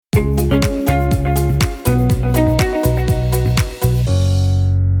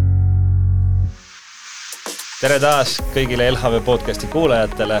Tere taas kõigile LHV podcasti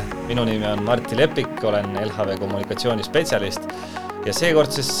kuulajatele. Minu nimi on Martti Lepik, olen LHV kommunikatsioonispetsialist ja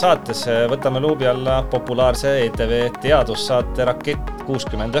seekordses saates võtame luubi alla populaarse ETV teadussaate Rakett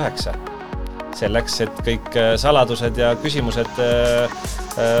 69. Selleks, et kõik saladused ja küsimused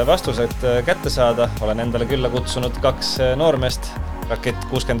vastused kätte saada, olen endale külla kutsunud 2 noormeest, Rakett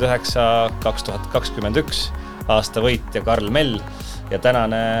 69 2021 aasta võitja Karl Mell ja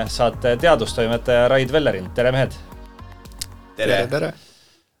tänane saate teadustoimetaja Raid Vellerin. Tere mehed! Tere!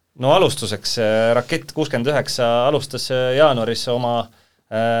 No alustuseks, Rakett 69 alustas jaanuaris oma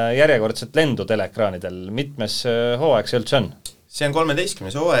järjekordset lendu teleekraanidel. Mitmes hooaeg see üldse on? See on 13.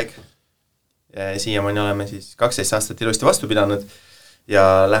 hooaeg. Siiamaani oleme siis 12 aastat ilusti vastu pidanud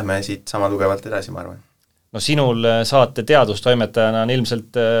ja lähme siit sama tugevalt edasi, ma arvan. No sinul saate teadustoimetajana on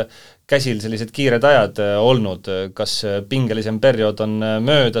ilmselt käsil sellised kiired ajad olnud. Kas pingelisem periood on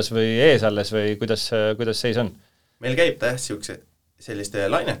möödas või ees alles või kuidas seis on? Meil käib ta selliste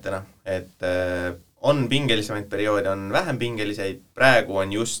lainetena, et on pingelisemaid perioode, on vähem pingeliseid. Praegu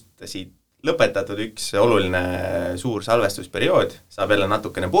on just siit lõpetatud üks oluline suur salvestusperiood. Saab jälle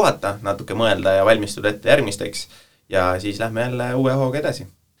natukene puhata, natuke mõelda ja valmistuda ette järgmisteks ja siis lähme jälle uue hooga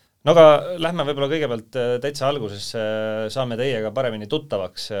edasi. No aga lähme võib-olla kõigepealt täitsa alguses, saame teiega paremini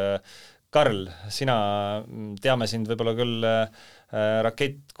tuttavaks. Karl, sina teame sind võib-olla küll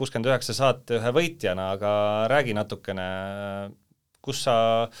Rakett 69 saate ühe võitjana, aga räägi natukene, kus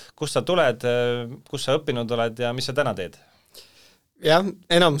sa tuled, kus sa õppinud oled ja mis sa täna teed? Jah,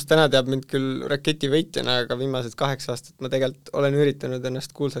 enamus täna teab mind küll Raketi võitjana, aga viimased 8 aastat ma tegelikult olen üritanud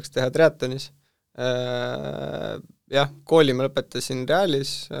ennast kuulsaks teha triatlonis. Jah, kooli ma lõpetasin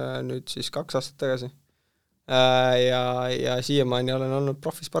Realis nüüd siis 2 aastat tagasi ja siiamaani olen olnud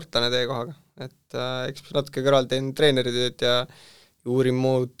profisportlane teie kohaga, et eks natuke kõrval teen treeneritööd ja uurin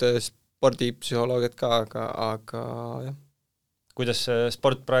muud spordipsühholoogiat ka, aga jah. Kuidas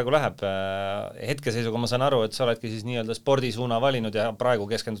sport praegu läheb? Hetkeseisuga ma saan aru, et sa oledki siis nii-öelda spordisuuna valinud ja praegu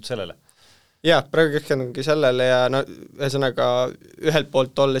keskendud sellele? Jah, praegu keskendungi sellele ja no, ühesõnaga ühelt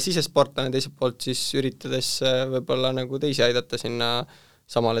poolt olles ise sportlane, teiselt poolt siis üritades võib-olla nagu teisi aidata sinna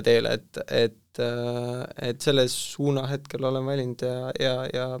samale teele, et selle suuna hetkel olen valinud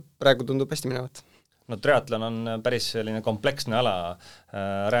ja praegu tundub hästi minevat. No triatlon on päris selline kompleksne ala.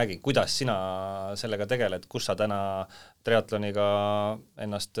 Räägi, kuidas sina sellega tegeled, kus sa täna triatloniga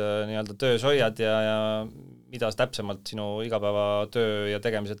ennast nii-öelda töös hoiad ja mida täpsemalt sinu igapäeva töö ja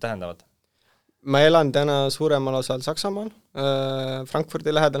tegemised tähendavad? Ma elan täna suuremal osal Saksamaal,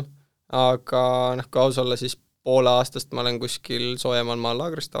 Frankfurdi lähedal, aga kui aus olla, siis poole aastast ma olen kuskil soojemal maal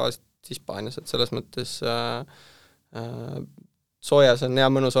laagris, tavaliselt Hispaanias, et selles mõttes soojas on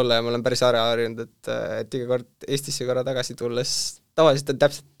hea mõnus olla ja ma olen päris harjunud, et iga kord Eestisse korra tagasi tulles tavaliselt on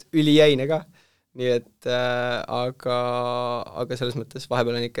täpselt ülijäine ka, nii et aga selles mõttes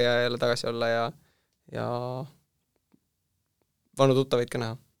vahepeal on ikka jälle tagasi olla ja vanu tuttavaid ka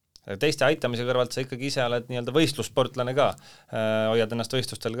näha. Teiste aitamise kõrvalt sa ikkagi ise oled nii-öelda võistlussportlane ka, hoiad ennast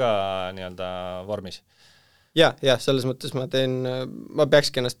võistlustel ka nii-öelda vormis? Ja, selles mõttes ma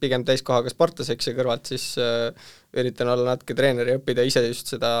peakski ennast pigem täiskohaga sportlaseks ja kõrvalt siis üritan olla natuke treener ja õppida ise just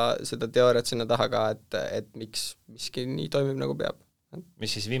seda teooriat sinna taha ka, et miks miski nii toimib nagu peab.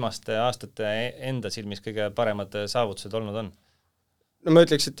 Mis siis viimaste aastate enda silmis kõige paremad saavutused olnud on? No ma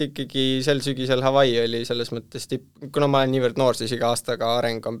ütleks, et ikkagi sel sügisel Hawaii oli selles mõttes kuna ma olen niivõrd noor, siis iga aastaga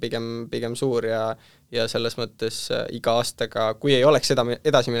areng on pigem suur ja selles mõttes iga aastaga, kui ei oleks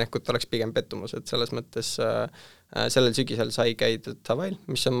edasiminekut, oleks pigem pettumus, et selles mõttes sellel sügisel sai käidud Hawaii'l,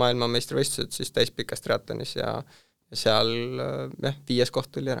 mis on maailmameistrivõistlused siis täispikas triatlonis ja seal 5.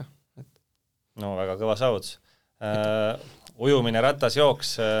 koht tuli ära. No väga kõva saavutus. Ujumine, ratasjooks,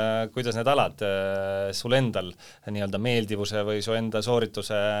 kuidas need alad sul endal nii-öelda meeldivuse või su enda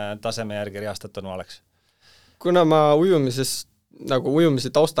soorituse taseme järgi reastatuna oleks? Kuna ma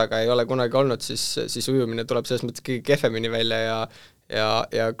ujumise taustaga ei ole kunagi olnud, siis ujumine tuleb selles mõttes kõige kehvemini välja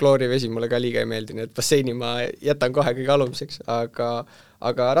ja kloorivesi mulle ka liiga ei meeldi, nii et basseini ma jätan kohe kõige alumiseks,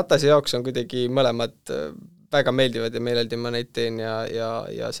 aga ratasjooks on kuidagi mõlemad väga meeldivad ja meeleldi ma neid teen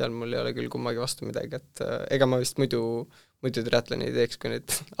ja seal mul ei ole küll kummagi vastu midagi, et ega ma vist muidu triatloni ei teeks, kui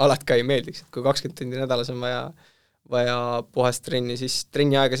need alad ka ei meeldiks, et kui 20 tundi nädalas on vaja puhast trenni, siis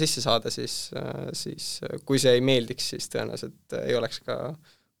trenni aega sisse saada, siis kui see ei meeldiks, siis tõenäoliselt ei oleks ka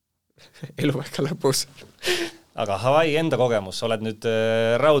elu väga lõpus. Aga Hawaii enda kogemus, oled nüüd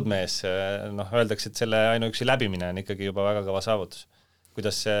raudmees, öeldakse, et selle ainuüksi läbimine on ikkagi juba väga kõva saavutus.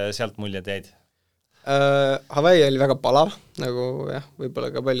 Kuidas sealt muljed jäid? Hawaii oli väga palav, nagu jah,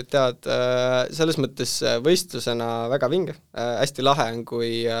 võib-olla ka paljud teavad, selles mõttes võistlusena väga vinge, hästi lahe on,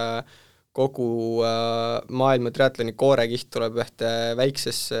 kogu maailma triatloni koorekiht tuleb ühte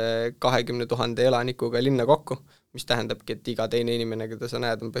väiksesse 20 000 elanikuga linna kokku, mis tähendabki, et iga teine inimene, keda sa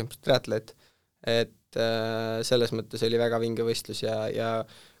näed, on põhimõtteliselt triatleet. Et selles mõttes oli väga vinge võistlus ja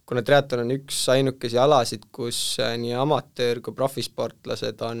kuna triatlon on üks ainukesi alasid, kus nii amatöör kui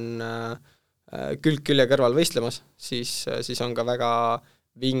profisportlased on külg külje kõrval võistlemas, siis on ka väga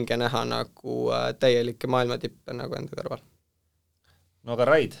vinge näha nagu täielikke maailmatippe nagu enda kõrval. No aga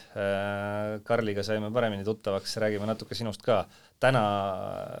Raid, Karliga saime paremini tuttavaks, räägime natuke sinust ka. Täna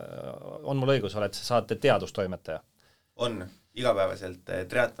on mul õigus, oled sa saate teadustoimetaja? On, igapäevaselt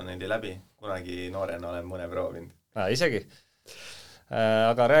triatlonidi läbi, kunagi noorena olen mõne proovinud. Isegi?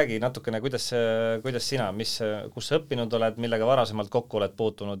 Aga räägi natukene, kuidas sina, kus sa õppinud oled, millega varasemalt kokku oled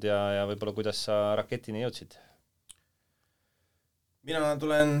puutunud ja võib-olla kuidas sa raketini jõudsid? Mina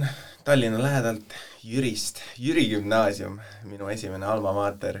tulen Tallinna lähedalt Jürist, Jüri gümnaasium, minu esimene alma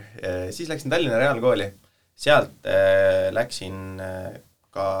mater. Siis läksin Tallinna Reaalkooli. Sealt läksin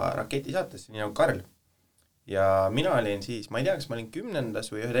ka raketisaatesse, nii nagu Karl. Ja mina olin siis, ma ei tea, kas ma olin 10.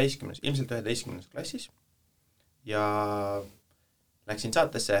 või 11. Ilmselt 11. klassis. Ja läksin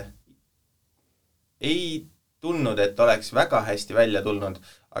saatesse. Ei tundnud, et oleks väga hästi välja tulnud,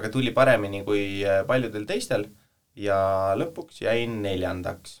 aga tuli paremini kui paljudel teistel. Ja lõpuks jäin 4.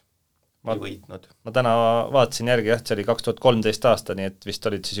 ei võitnud. Ma täna vaatasin järgi, see oli 2013 aasta, nii et vist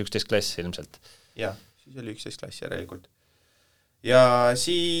olid siis 11 klass ilmselt. Jah, siis oli 11 klass järelikult. Ja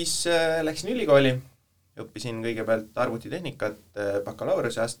siis läksin ülikooli, õppisin kõigepealt arvutitehnikat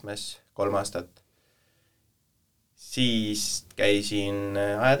bakalaureuse astmes 3 aastat. Siis käisin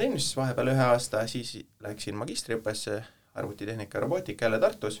ajateenistuses vahepeal 1 aasta, siis läksin magistriõppesse arvutitehnika ja robootika jälle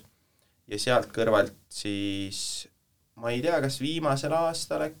Tartus. Ja sealt kõrvalt siis, ma ei tea, kas viimasel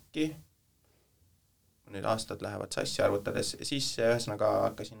aastal äkki, nüüd aastad lähevad sassi arvutades, siis ühesõnaga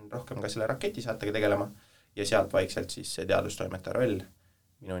hakkasin rohkem ka selle raketisaatega tegelema ja sealt vaikselt siis see teadustoimetaja roll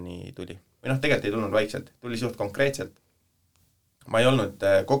minuni tuli. Või tegelikult ei tulnud vaikselt, tuli suht konkreetselt. Ma ei olnud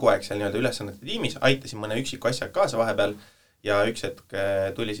kogu aeg seal nii-öelda ülesannete tiimis, aitasin mõne üksiku asja kaasa vahepeal ja üks hetk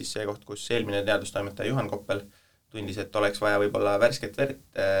tuli siis see koht, kus eelmine teadustoimetaja Juhan Koppel tundis, et oleks vaja võib-olla värsket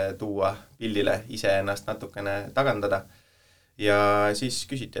verd tuua pildile, ise ennast natukene tagandada. Ja siis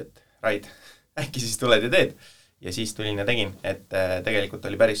küsiti, et Raid, äkki siis tuled ja teed? Ja siis tulin ja tegin, et tegelikult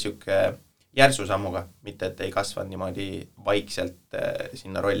oli päris siuke järsu sammuga, mitte et ei kasvanud niimoodi vaikselt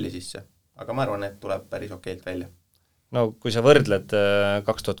sinna rolli sisse. Aga ma arvan, et tuleb päris okeilt välja. No kui sa võrdled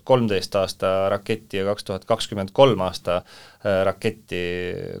 2013 aasta raketti ja 2023 aasta raketti,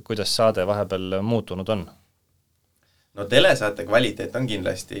 kuidas saade vahepeal muutunud on? No telesaate kvaliteet on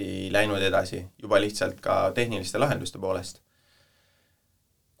kindlasti läinud edasi, juba lihtsalt ka tehniliste lahenduste poolest.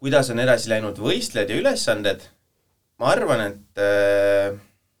 Kuidas on edasi läinud võistlejad ja ülesanded? Ma arvan, et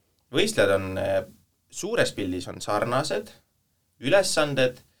võistlejad on suures pildis on sarnased,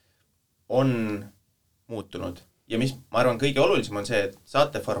 ülesanded on muutunud. Ja mis ma arvan kõige olulisem on see, et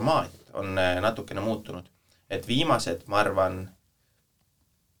saate formaat on natukene muutunud. Et viimased, ma arvan,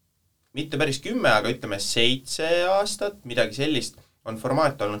 mitte päris 10, aga ütleme 7 aastat, midagi sellist, on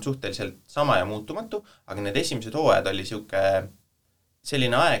formaat olnud suhteliselt sama ja muutumatu, aga need esimesed hooajad oli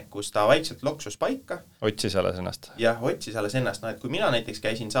selline aeg, kus ta vaikselt loksus paika. Otsis alles ennast. Jah, otsis alles ennast. No, et kui mina näiteks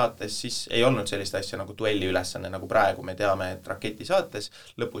käisin saates, siis ei olnud sellist asja nagu duelli ülesanne, nagu praegu me teame, et raketi saates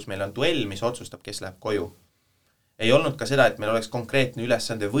lõpus meil on duell, mis otsustab, kes läheb koju. Ei olnud ka seda, et meil oleks konkreetne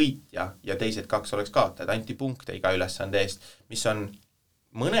ülesande võitja ja teised 2 oleks kaotajad, anti punkte iga ülesande eest, mis on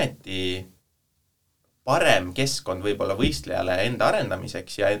mõneti parem keskkond võib-olla võistlejale enda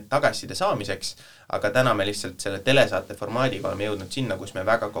arendamiseks ja tagasiside saamiseks, aga täna me lihtsalt selle telesaate formaadiga oleme jõudnud sinna, kus me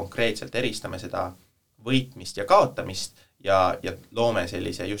väga konkreetselt eristame seda võitmist ja kaotamist ja loome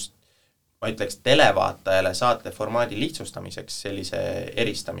sellise just, ma ütleks, televaatajale saate formaadi lihtsustamiseks sellise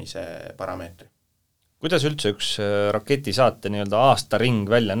eristamise parameetri. Kuidas üldse üks raketisaate nii-öelda aastaring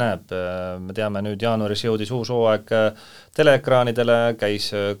välja näeb? Me teame, nüüd jaanuaris jõudis uus hooaeg teleekraanidele,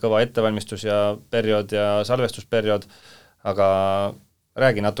 käis kõva ettevalmistus ja periood ja salvestusperiood, aga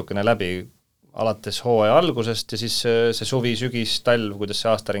räägi natukene läbi alates hooaja algusest ja siis see suvi, sügis, talv, kuidas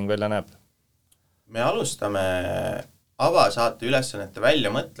see aastaring välja näeb? Me alustame avasaate ülesannete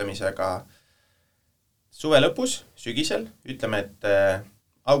väljamõtlemisega suve lõpus, sügisel, ütleme, et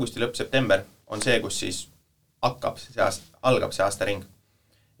augusti lõpp, september on see, kus siis algab see aastaring.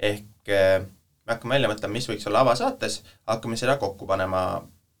 Ehk me hakkame välja mõtlema, mis võiks olla avasaates, hakkame seda kokku panema,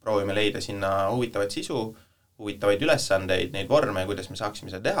 proovime leida sinna huvitavaid sisu, huvitavaid ülesandeid, neid vorme, kuidas me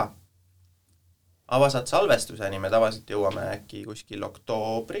saaksime seda teha. Avasaat salvestuseni me tavaliselt jõuame äkki kuskil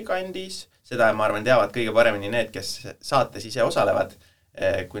oktoobri kandis, seda ma arvan teavad kõige paremini need, kes saates ise osalevad,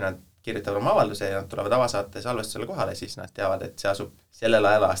 kui nad kirjutavad oma avalduse ja nad tulevad avasaate salvestusele kohale, siis nad teavad, et see asub sellel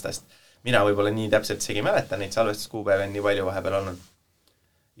ajal aastast. Mina võib-olla nii täpselt isegi mäletan, neid salvestuskuupäevi on nii palju vahepeal olnud.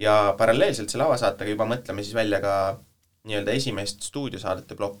 Ja paralleelselt selle avasaatega juba mõtleme siis välja ka nii-öelda esimest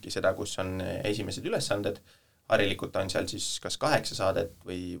stuudiosaadete plokki, seda, kus on esimesed ülesanded. Harilikult on seal siis kas 8 saadet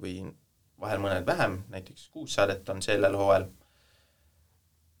või vahel mõned vähem, näiteks 6 saadet on sellel hooajal.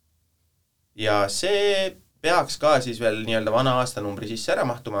 Ja see peaks ka siis veel nii-öelda vana aastanumbri sisse ära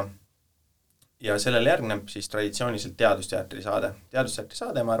mahtuma. Ja sellele järgneb siis traditsiooniliselt teadusteatri saade. Teadusteatri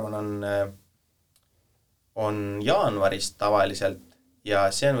saade, ma arvan, on jaanuarist tavaliselt ja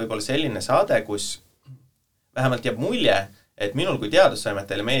see on võib-olla selline saade, kus vähemalt jääb mulje, et minul kui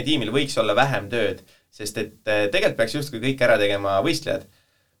teadustoimetajal ja meie tiimil võiks olla vähem tööd, sest et tegelikult peaks justkui kõik ära tegema võistlejad.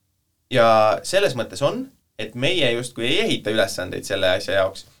 Ja selles mõttes on, et meie justkui ei ehita ülesandeid selle asja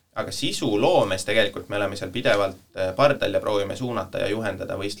jaoks, aga sisu loomes tegelikult me oleme seal pidevalt pardal ja proovime suunata ja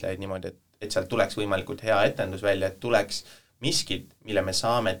juhendada võistlejaid niimoodi, et sealt tuleks võimalikult hea etendus välja, et tuleks miskid, mille me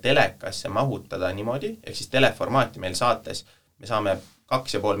saame telekasse mahutada niimoodi, ehk siis teleformaati meil saates, me saame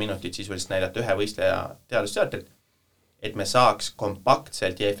 2,5 minutit sisuliselt näidata ühe võistleja teadusteatrit, et me saaks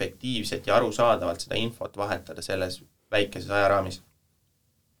kompaktselt ja efektiivselt ja arusaadavalt seda infot vahetada selles väikeses ajaraamis.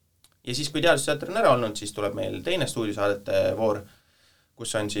 Ja siis, kui teadusteater on ära olnud, siis tuleb meil teine stuudiosaadete voor,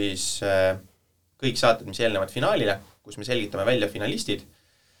 kus on siis kõik saated, mis eelnevad finaalile, kus me selgitame välja finalistid.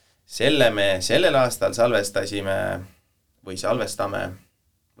 Selle me sellel aastal salvestasime, ma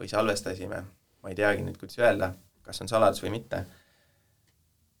ei teagi nüüd, kuidas öelda, kas on saladus või mitte,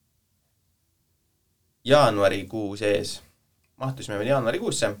 jaanuarikuu sees. Mahtusime veel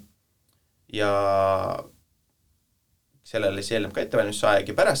jaanuarikuusse ja sellele siis eelneb ka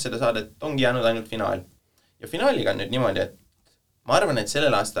ettevalmistusaeg ja pärast seda saadet ongi jäänud ainult finaal. Ja finaaliga on nüüd niimoodi, et ma arvan, et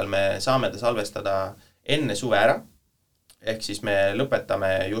sellel aastal me saame ta salvestada enne suve ära, ehk siis me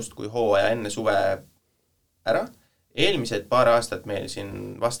lõpetame justkui hooaja enne suve ära. Eelmised paar aastat meil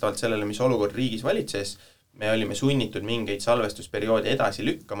siin vastavalt sellele, mis olukord riigis valitses, me olime sunnitud mingeid salvestusperioodi edasi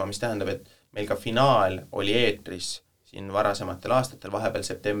lükkama, mis tähendab, et meil ka finaal oli eetris siin varasematel aastatel vahepeal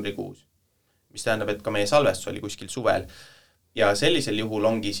septembrikuus, mis tähendab, et ka meie salvestus oli kuskil suvel. Ja sellisel juhul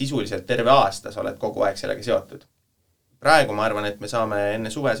ongi sisuliselt terve aasta, sa oled kogu aeg sellega seotud. Praegu ma arvan, et me saame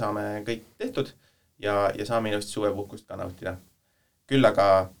enne suve saame kõik tehtud ja saame ilusti suvepuhkust ka nautida. Küll aga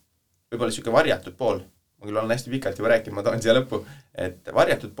võib-olla siuke varjatud pool, ma küll olen hästi pikalt juba rääkinud, ma toon siia lõppu, et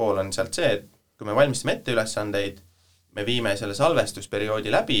varjatud pool on sealt see, et kui me valmistame ette ülesandeid, me viime selle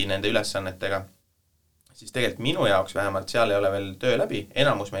salvestusperioodi läbi nende ülesannetega, siis tegelikult minu jaoks vähemalt seal ei ole veel töö läbi,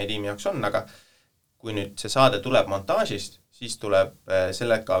 enamus meie tiimi jaoks on, aga kui nüüd see saade tuleb montaažist, siis tuleb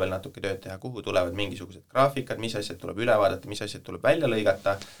sellega ka veel natuke tööd teha, kuhu tulevad mingisugused graafikad, mis asjad tuleb üle vaadata, mis asjad tuleb välja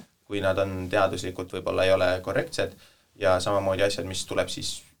lõigata, kui nad on teaduslikult võib-olla ei ole korrektsed ja samamoodi asjad, mis tuleb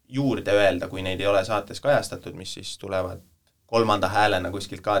siis juurde öelda, kui neid ei ole saates kajastatud, mis siis tulevad 3. häälena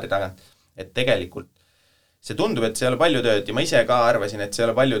kuskilt kaadri tagant. Et tegelikult see tundub, et see ei ole palju tööd ja ma ise ka arvasin, et see ei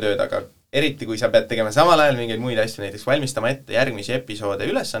ole palju tööd, aga eriti kui sa pead tegema samal ajal mingeid muid asju, näiteks valmistama ette järgmisi episoode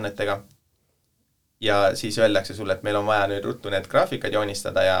ülesannetega ja siis öeldakse sulle, et meil on vaja nüüd ruttu need graafikad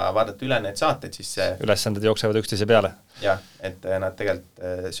joonistada ja vaadata üle need saated, siis see ülesanded jooksevad üksteise peale. Jah, et nad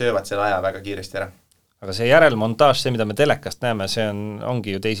tegelikult söövad selle aja väga kiiresti ära. Aga see järelmontaaž, see, mida me telekast näeme, see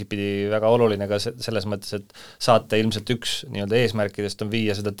ongi ju teisipidi väga oluline ka selles mõttes, et saate ilmselt üks nii-öelda eesmärkidest on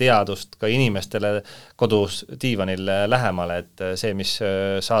viia seda teadust ka inimestele kodus diivanil lähemale, et see, mis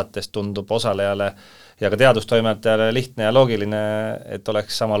saates tundub osalejale ja ka teadustoimetajale lihtne ja loogiline, et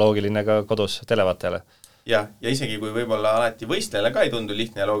oleks sama loogiline ka kodus televaatajale. Ja isegi kui võib-olla alati võistlejale ka ei tundu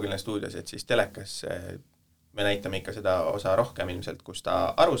lihtne ja loogiline stuudios, et siis telekas me näitame ikka seda osa rohkem ilmselt, kus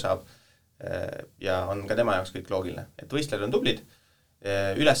ta aru saab ja on ka tema jaoks kõik loogiline. Et võistlejad on tublid,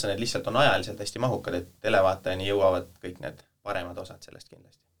 ülesanned lihtsalt on ajaliselt hästi mahukad, et televaatajani jõuavad kõik need paremad osad sellest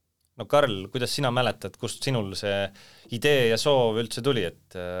kindlasti. No Karl, kuidas sina mäletad, kust sinul see idee ja soov üldse tuli,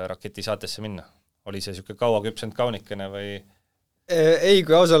 et Raketi saatesse minna? Oli see siuke kaua küpsend kaunikene või? Ei,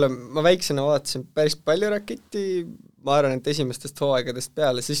 kui aus olen, ma väiksena vaatasin päris palju Raketi, ma arvan, et esimestest hooaegadest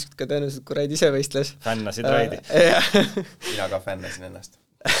peale, siis ka tõenäoliselt, kui Raid ise võistles. Fännasid Raidi. Mina ka fännasin ennast.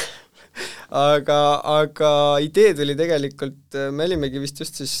 aga idee tuli tegelikult, me olimegi vist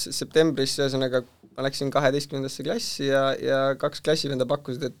just siis septembris, ühesõnaga ma läksin 12. klassi ja 2 klassivenda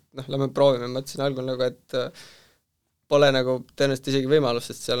pakkusid, et lähme proovime, mõtlesin algul nagu, et pole nagu tõenäoliselt isegi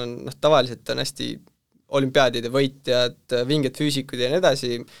võimalust, sest seal on, tavaliselt on hästi olümpiaadide võitjad, vinged füüsikud ja nii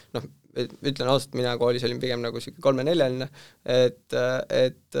edasi, ütlen ausalt, mina koolis olin pigem nagu 3-4-line,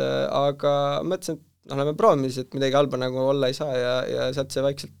 aga mõtlesin, et lähme proovime siis, et midagi halba nagu olla ei saa ja sealt see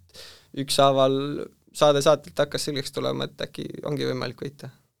vaikselt ükshaaval saatelt hakkas selgeks tulema, et äkki ongi võimalik võita.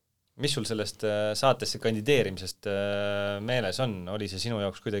 mis sul sellest saatesse kandideerimisest meeles on? Oli see sinu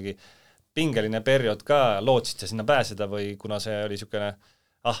jaoks kuidagi pingeline periood ka, lootsid sa sinna pääseda või kuna see oli niisugune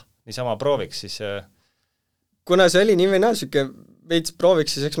niisama prooviks, siis kuna see oli nii või naa niisugune veits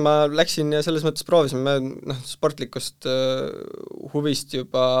prooviks, siis eks ma läksin ja selles mõttes proovisin, ma sportlikust huvist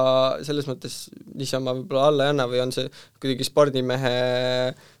juba selles mõttes niisama võib-olla alla ei anna või on see kuidagi spordimehe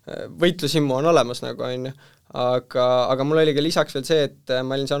võitlushimu on olemas nagu, on ju. Aga mul oli ka lisaks veel see, et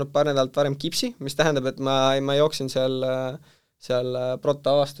ma olin saanud paar nädalat varem kipsi, mis tähendab, et ma jooksin seal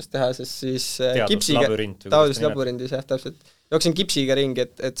protoavastustehases siis kipsiga, teaduslabürindis, jah, täpselt. Jooksin kipsiga ringi,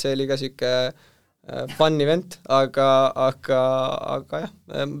 et see oli ka siuke fun event, aga jah,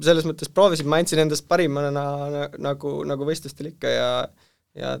 selles mõttes proovisin, ma andsin endast parimana nagu võistlustel ikka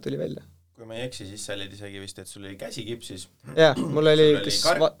ja tuli välja. Kui ma ei eksi, siis sa olid isegi vist, et sul oli käsi kipsis. Jah, mul oli kas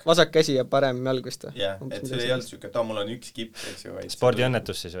vasak käsi ja parem jalg vist. Jah, et see ei olnud siuke, et mul on üks kips, eks ju.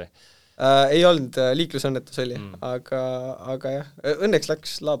 Spordiõnnetus siis või? Ei olnud, liiklusõnnetus oli, aga jah,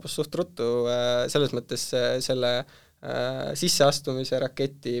 õnneks laabus suht ruttu, selles mõttes selle sisseastumise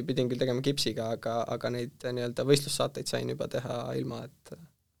raketti pidin küll tegema kipsiga, aga neid nii-öelda võistlussaateid sain juba teha ilma, et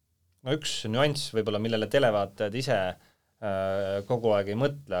no üks nüanss võib-olla, millele televaatajad ise kogu aeg ei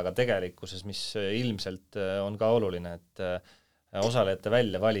mõtle, aga tegelikkuses, mis ilmselt on ka oluline, et osalejate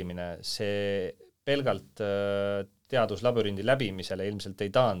väljavalimine, see pelgalt teaduslabürindi läbimisele ilmselt ei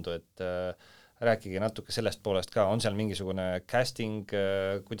taandu, et rääkige natuke sellest poolest ka, on seal mingisugune casting,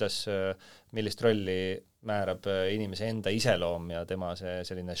 kuidas, millist rolli määrab inimese enda iseloom ja tema see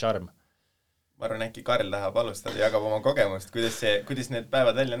selline šarm? Ma arvan, äkki Karl tahab alustada, jagab oma kogemust, kuidas need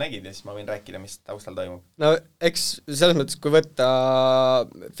päevad välja nägid ja siis ma võin rääkida, mis taustal toimub. No eks selles mõttes, kui võtta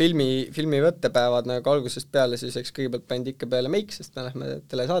filmi võttepäevad nagu algusest peale, siis eks kõigepealt pandi ikka peale meik, sest me lähme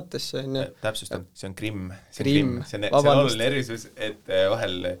telesaatesse. Täpsustan, see on Grimm. See on oluline erisus, et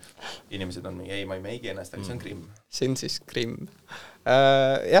vahel inimesed on mingi, ei, ma ei meigi ennast, aga see on Grimm. See on siis Grimm.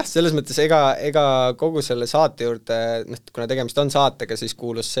 Jah, selles mõttes ega kogu selle saate juurde, kuna tegemist on saatega, siis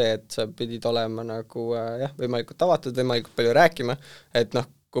kuulus see, et sa pidid olema nagu võimalikult avatud, võimalikult palju rääkima, et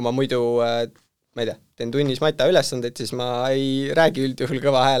kui ma muidu, ma ei tea, teen tunnis mata ülesandeid, siis ma ei räägi üldjuhul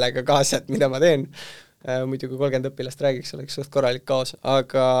kõva häälega kaasa, et mida ma teen, muidu kui 30 õpilast räägiks, oleks suht korralik kaos,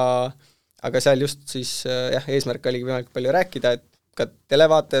 aga seal just siis eesmärk oligi võimalikult palju rääkida, et ka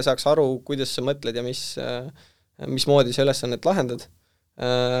televaataja saaks aru, kuidas sa mõtled ja mismoodi see ülesannet lahendad.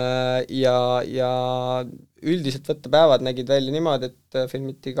 Ja üldiselt võttepäevad nägid välja niimoodi, et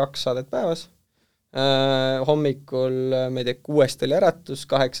filmiti 2 saadet päevas. Hommikul, ma ei tea, 6 oli äratus,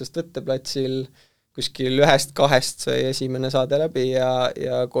 8 võtteplatsil, kuskil 1-2 sai esimene saade läbi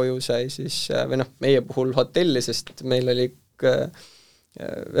ja koju sai siis, või meie puhul hotelli, sest meil oli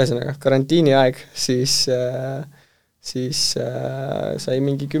ühesõnaga karantiini aeg, siis sai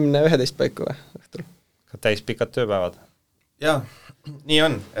mingi 10-11 paiku või õhtul. Täis pikad tööpäevad. Jaa, nii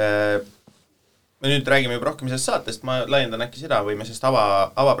on. Me nüüd räägime juba rohkem sellest saatest, ma laiendan äkki seda, võime sellest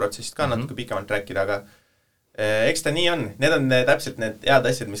avaprotsessist ka natuke pikemalt rääkida, aga eks ta nii on. Need on täpselt need head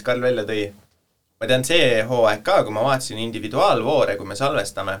asjad, mis Karl välja tõi. Ma tean see hooaeg ka, kui ma vaatasin individuaalvoore, kui me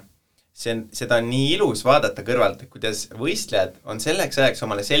salvestame, seda on nii ilus vaadata kõrvalt, kuidas võistlejad on selleks ajaks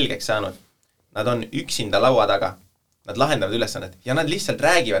omale selgeks saanud. Nad on üksinda laua taga. Nad lahendavad ülesannet ja nad lihtsalt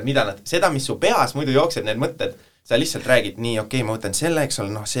räägivad, seda, mis su peas muidu jookseb, need mõtted, sa lihtsalt räägid nii, okei, ma võtan selle, eks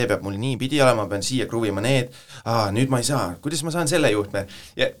ole, see peab mul nii pidi olema, pean siia kruvima need, nüüd ma ei saa, kuidas ma saan selle juhtme?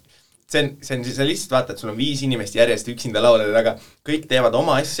 Ja see on, sa lihtsalt vaatad, sul on 5 inimest järjest üksinda laulade taga, kõik teevad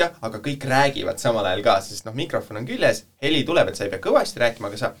oma asja, aga kõik räägivad samal ajal ka, sest mikrofon on küljes, heli tuleb, et sa ei pea kõvasti rääkima,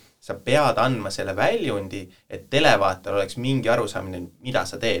 aga sa pead andma selle väljundi, et televaatajal oleks mingi arusaamine, mida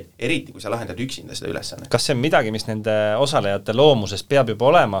sa teed, eriti kui sa lahendad üksinda seda ülesannet. Kas see on midagi, mis nende osalejate loomusest peab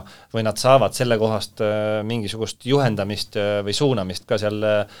juba olema või nad saavad selle kohast mingisugust juhendamist või suunamist ka seal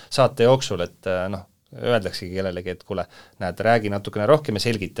saate jooksul, et öeldaksegi kellelegi, et kuule, näed, räägi natukene rohkem ja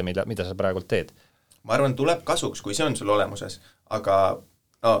selgita, mida sa praegult teed? Ma arvan, tuleb kasuks, kui see on sul olemuses, aga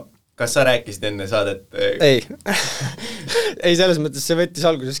kas sa rääkisid enne saadet? Ei. Ei, selles mõttes see võttis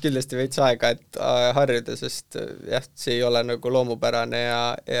alguses kindlasti veits aega, et harjuda, sest jah, see ei ole nagu loomupärane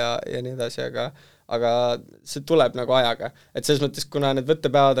ja nii edasi, aga see tuleb nagu ajaga. Et selles mõttes, kuna need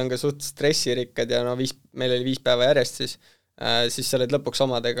võttepäevad on ka suht stressirikkad ja meil oli 5 päeva järjest, siis sa oled lõpuks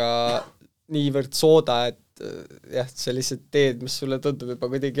omadega niivõrd sooda, et jah, see lihtsalt teed, mis sulle tundub juba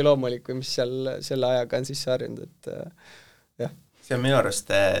kuidagi loomulik või mis seal selle ajaga on sisse harjunud, et jah. See on minu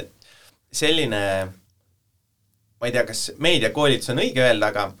arust selline, ma ei tea, kas meediakoolitus on õige öelda,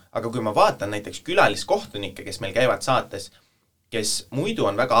 aga kui ma vaatan näiteks külaliskohtunikke, kes meil käivad saates, kes muidu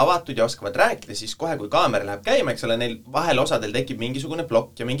on väga avatud ja oskavad rääkida, siis kohe, kui kaamera läheb käima, eks ole, neil vahel osadel tekib mingisugune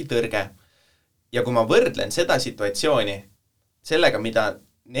plokk ja mingi tõrge. Ja kui ma võrdlen seda situatsiooni sellega, mida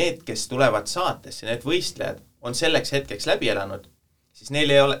need, kes tulevad saatesse, need võistlejad, on selleks hetkeks läbi elanud, siis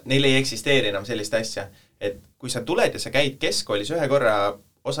neil ei eksisteeri enam sellist asja, et kui sa tuled ja sa käid keskkoolis ühe korra,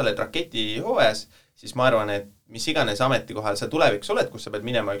 osaled raketihooajas, siis ma arvan, et mis iganes ametikohal sa tuleviks oled, kus sa pead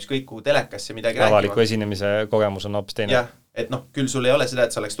minema ükskõik kuhu telekasse midagi avaliku esinemise kogemus on hoopis teine. Jah, et küll sul ei ole seda,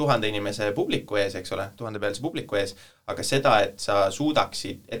 et sa oleks 1000 inimese publiku ees, eks ole, 1000-pealise publiku ees, aga seda, et sa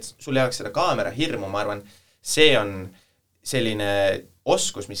suudaksid, et sul ei oleks seda kaamera hirmu, ma arvan, see on selline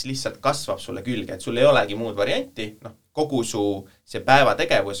oskus, mis lihtsalt kasvab sulle külge, et sul ei olegi muud varianti, kogu su see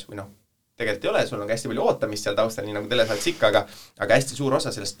päevategevus või tegelikult ei ole, sul on hästi palju ootamist seal taustal, nii nagu telesaates ikka, aga hästi suur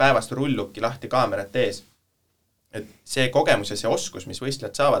osa sellest päevast rullubki lahti kaamerat ees. Et see kogemus ja see oskus, mis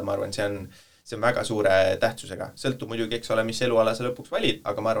võistlejad saavad, ma arvan, see on väga suure tähtsusega. Sõltub muidugi, eks ole, mis eluala sa lõpuks valid,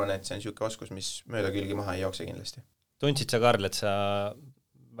 aga ma arvan, et see on niisugune oskus, mis mööda külgi maha ei jookse kindlasti. Tundsid sa, Karl, et sa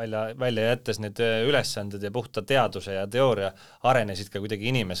välja jättes need ülesanded ja puhta teaduse ja teooria arenesid ka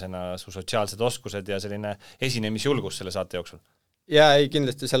kuidagi inimesena, su sotsiaalsed oskused ja selline esinemisjulgus selle saate jooksul? Jaa, ei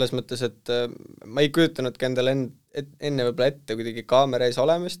kindlasti selles mõttes, et ma ei kujutanudki endale enne võib-olla ette kuidagi kaamera ees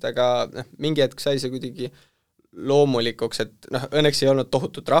olemist, aga mingi hetk sai see kuidagi loomulikuks, et õnneks ei olnud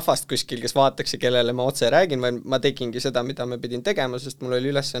tohutut rahvast kuskil, kes vaataks ja kellele ma otse räägin, vaid ma tegingi seda, mida ma pidin tegema, sest mul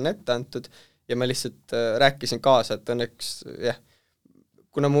oli ülesanne ette antud ja ma lihtsalt rääkisin kaasa, et õnneks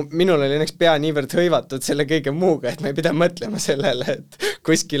kuna minul oli õnneks pea niivõrd hõivatud selle kõige muuga, et ma ei pida mõtlema sellele, et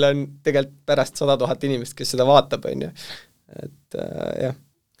kuskil on tegelikult pärast 100 000 inimest, kes seda vaatab, on ju. Et jah.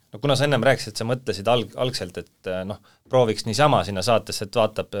 No kuna sa ennem rääkisid, et sa mõtlesid algselt, et prooviks niisama sinna saatesse, et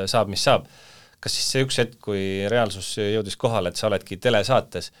vaatab, saab, mis saab. Kas siis see üks hetk, kui reaalsus jõudis kohale, et sa oledki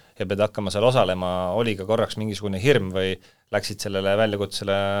telesaates ja pead hakkama seal osalema, oli ka korraks mingisugune hirm või läksid sellele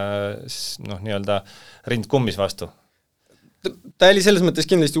väljakutsele nii-öelda rind kummis vastu? Ta oli selles mõttes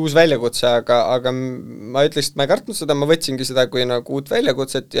kindlasti uus väljakutse, aga ma ütleks, et ma ei kartnud seda, ma võtsingi seda kui uut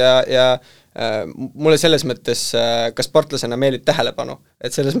väljakutset ja mulle selles mõttes ka sportlasena meeldib tähelepanu,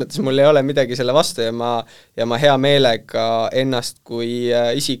 et selles mõttes mul ei ole midagi selle vastu ja ma hea meelega ennast kui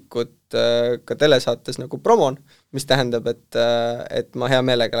isikut ka telesaates promon, mis tähendab, et ma hea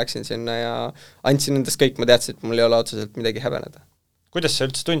meelega läksin sinna ja andsin endast kõik, ma teadsin, et mul ei ole otseselt midagi häbeneda. Kuidas sa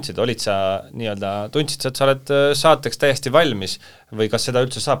üldse tundsid, tundsid sa, et sa oled saateks täiesti valmis või kas seda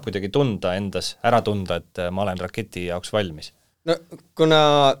üldse saab kuidagi tunda endas, ära tunda, et ma olen raketi jaoks valmis? No kuna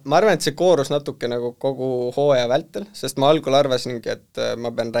ma arvan, et see koorus natuke kogu hooaja vältel, sest ma algul arvasingi, et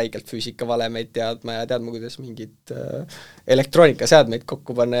ma pean räigelt füüsikavalemeid teadma ja teadma, kuidas mingid elektroonikaseadmeid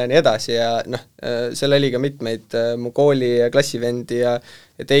kokku panna ja nii edasi ja seal oli ka mitmeid mu kooli ja klassivendi ja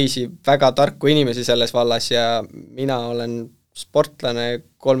teisi väga tarku inimesi selles vallas ja mina olen sportlane,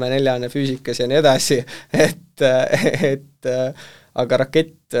 3-4 füüsikas ja nii edasi, et aga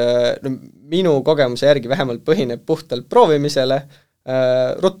rakett minu kogemuse järgi vähemalt põhineb puhtalt proovimisele,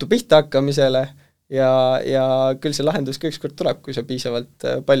 ruttu pihta hakkamisele ja küll see lahendus ka ükskord tuleb, kui sa piisavalt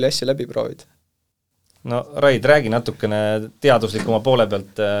palju asju läbi proovid. No Raid, räägi natukene teaduslikuma poole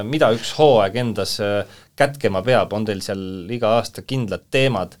pealt, mida üks hooaeg endas kätkema peab, on teil seal iga aasta kindlad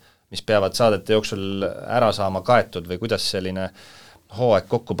teemad, mis peavad saadete jooksul ära saama kaetud või kuidas selline hooaeg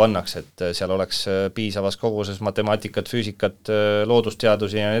kokku pannakse, et seal oleks piisavas koguses matemaatikat, füüsikat,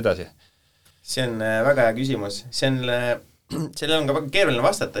 loodusteadusi ja nii edasi? See on väga hea küsimus. Sellele on ka väga keeruline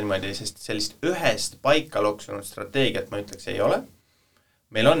vastata niimoodi, sest sellist ühest paika loksunud strateegiat ma ütleks ei ole.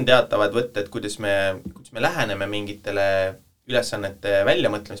 Meil on teatavad võtted, kuidas me läheneme mingitele ülesannete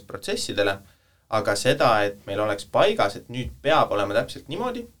väljamõtlemisprotsessidele, aga seda, et meil oleks paigas, et nüüd peab olema täpselt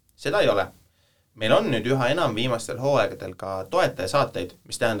niimoodi, seda ei ole. Meil on nüüd üha enam viimastel hooaegadel ka toetajasaateid,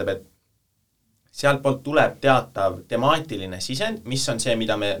 mis tähendab, et sealt poolt tuleb teatav temaatiline sisend, mis on see,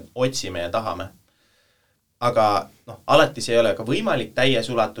 mida me otsime ja tahame. Aga alati see ei ole ka võimalik täies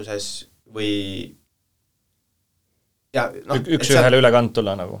ulatuses või ja, üks ühele üle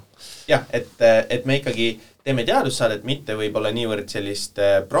kantula nagu. Jah, et me ikkagi teeme teadussaadet, mitte võib-olla niivõrd sellist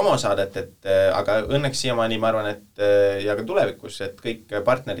promosaadet, aga õnneks siiamaani ma arvan, et ja ka tulevikus, et kõik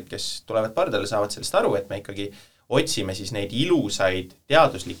partnerid, kes tulevad pardale, saavad sellest aru, et me ikkagi otsime siis neid ilusaid,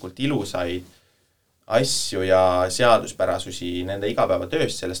 teaduslikult ilusaid asju ja seaduspärasusi nende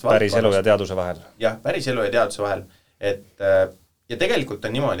igapäevatööst sellest päris elu ja teaduse vahel. Jah, päris elu ja teaduse vahel. Ja tegelikult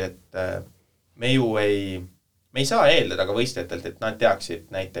on niimoodi, et me ju me ei saa eeldada ka võistlejatelt, et nad teaksid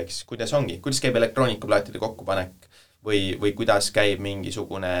näiteks, kuidas käib elektroonikaplaatide kokkupanek või kuidas käib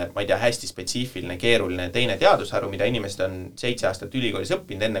mingisugune, ma ei tea, hästi spetsiifiline, keeruline teine teadusharu, mida inimesed on 7 aastat ülikoolis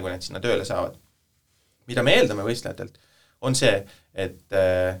õppinud, enne kui nad sinna tööle saavad. Mida me eeldame võistlejatelt, on see, et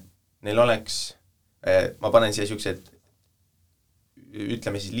neil oleks, ma panen siia niisugused,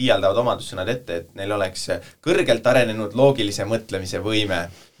 ütleme siis liialdavad omadussõnad ette, et neil oleks kõrgelt arenenud loogilise mõtlemise võime,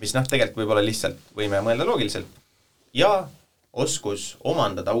 mis tegelikult võib olla lihtsalt võime mõelda loogiliselt, ja oskus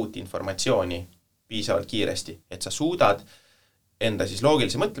omandada uut informatsiooni piisavalt kiiresti, et sa suudad enda siis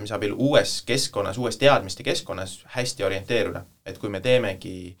loogilise mõtlemise abil uues keskkonnas, uues teadmiste keskkonnas hästi orienteeruda. Et kui me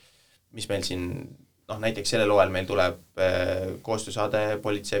teemegi, mis meil siin, näiteks sellel loel meil tuleb koostöösaade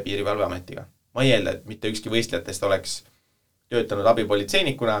Politsei- ja Piirivalveametiga. Ma ei eelda, et mitte ükski võistlejatest oleks töötanud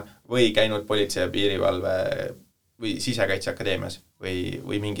abipolitseinikuna või käinud Politsei- ja Piirivalve või Sisekaitseakadeemias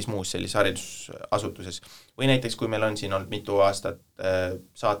või mingis muus sellises haridusasutuses. Või näiteks, kui meil on siin olnud mitu aastat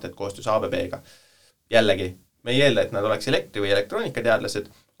saated koostöös ABB-ga. Jällegi, me ei eelda, et nad oleks elektri- või elektroonikateadlased,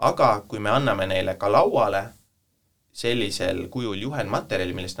 aga kui me anname neile ka lauale sellisel kujul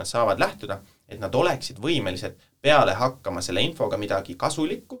juhendmaterjali, millest nad saavad lähtuda, et nad oleksid võimelised peale hakkama selle infoga midagi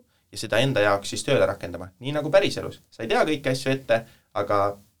kasulikku ja seda enda jaoks siis tööle rakendama, nii nagu päriselus. Sa ei tea kõiki asju ette,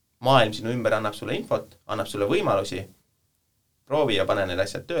 aga maailm sinu ümber annab sulle infot, annab sulle võimalusi, proovi ja pane need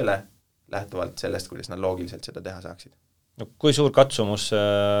asjad tööle, lähtuvalt sellest, kuidas nad loogiliselt seda teha saaksid. No, kui suur katsumus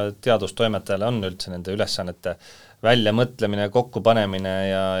teadustoimetajale on üldse nende ülesannete väljamõtlemine, kokkupanemine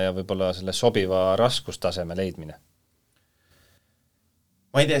ja võib-olla selle sobiva raskustaseme leidmine?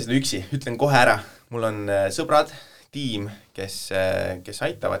 Ma ei tee seda üksi, ütlen kohe ära. Mul on sõbrad, tiim, kes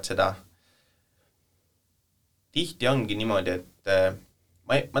aitavad seda. Tihti ongi niimoodi, et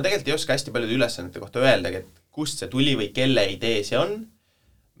ma tegelikult ei oska hästi paljude ülesannete kohta öeldagi, et kust see tuli või kelle idee see on.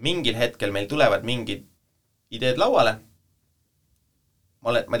 Mingil hetkel meil tulevad mingid ideed lauale. Ma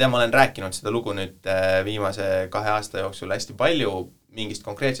olen rääkinud seda lugu nüüd viimase 2 aasta jooksul hästi palju mingist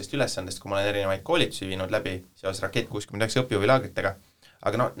konkreetsest ülesandest, kui ma olen erinevaid koolitusi viinud läbi seoses Rakett 69 õppihuvilaagritega.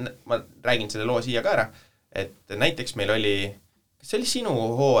 Aga ma räägin selle loo siia ka ära, et näiteks meil oli, kas see oli sinu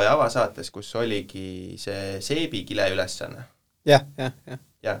hooaja avasaates, kus oligi see seebikile ülesanne? Jah.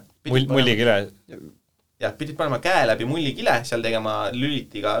 Mullikile? Jah, pidid panema käe läbi mullikile, seal tegema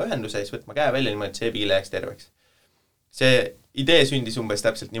lülitiga ühenduse, siis võtma käe välja niimoodi, et seebikile jääks terveks. See idee sündis umbes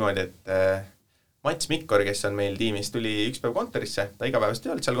täpselt niimoodi, et Mats Mikkor, kes on meil tiimis, tuli üks päev kontorisse, ta igapäevast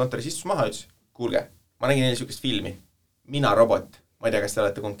ei olnud seal kontoris, istus maha ja ütles, kuulge, ma nägin neile niisugust filmi, Mina robot, ma ei tea, kas te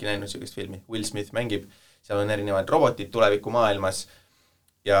olete kumbki näinud niisugust filmi, Will Smith mängib, seal on erinevad robotid tuleviku maailmas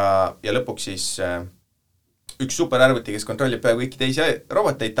ja lõpuks siis üks superarvuti, kes kontrollib peaaegu kõiki teisi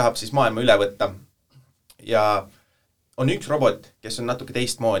roboteid, tahab siis maailma üle võtta ja on üks robot, kes on natuke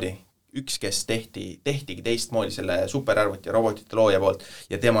teistmoodi, üks, kes tehtigi teistmoodi selle superarvuti ja robotite looja poolt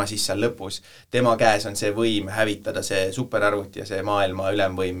ja tema siis seal lõpus, tema käes on see võim hävitada see superarvuti ja see maailma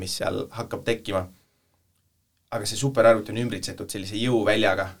ülemvõim, mis seal hakkab tekkima. Aga see superarvuti on ümbritsetud sellise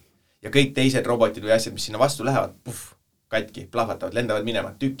jõuväljaga ja kõik teised robotid või asjad, mis sinna vastu lähevad, katki, plahvatavad, lendavad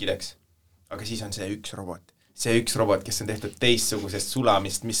minema tükkideks. Aga siis on see üks robot, kes on tehtud teistsugusest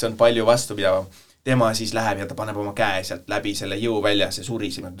sulamist, mis on palju vastupidavam. Tema siis läheb ja ta paneb oma käe sealt läbi selle jõuvälja, see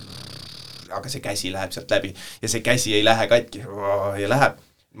surisime, aga see käsi läheb sealt läbi ja see käsi ei lähe katki ja läheb.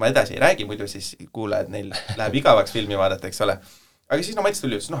 Ma edasi ei räägi, muidu siis kuule, et neil läheb igavaks filmi vaadata, eks ole. Aga siis Mats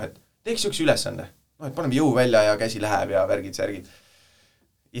tuli ütles, et teeks üks ülesande, et paneme jõuvälja ja käsi läheb ja värgid-särgid.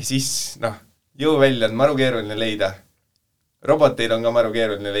 Ja siis, jõuvälja on maru keeruline leida. Roboteid on ka maru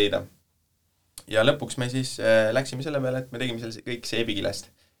keeruline leida. Ja lõpuks me siis läksime selle peale, et me tegime selle kõik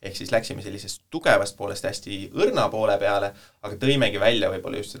seebikilest. Ehk siis läksime sellisest tugevast poolest hästi õrna poole peale, aga tõimegi välja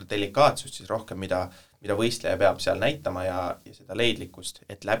võib-olla just seda delikaatsust siis rohkem, mida võistleja peab seal näitama ja seda leidlikkust,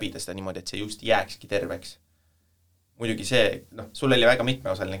 et läbida seda niimoodi, et see just jääkski terveks. Muidugi see, sul oli väga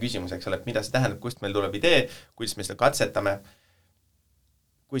mitmeosaline küsimus, eks ole, et mida see tähendab, kust meil tuleb idee, kuidas me seda katsetame.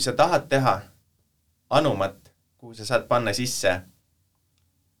 Kui sa tahad teha anumat, kuhu sa saad panna sisse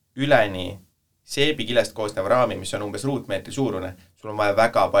üleni seebikilest koosnev raami, mis on umbes ruutmeetri suurune, sul on vaja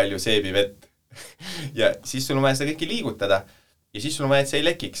väga palju seebivett. Ja siis sul on vaja seda kõiki liigutada ja siis sul on vaja, et see ei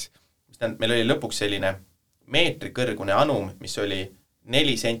lekiks. Meil oli lõpuks selline meetri kõrgune anum, mis oli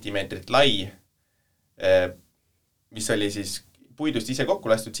 4 sentimeetrit lai, mis oli siis puidust ise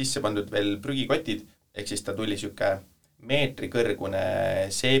kokku lastud, sisse pandud veel prügikotid, ehk siis ta tuli siuke meetri kõrgune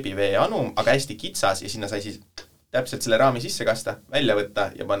seebivee anum, aga hästi kitsas ja sinna sai siis täpselt selle raami sisse kasta, välja võtta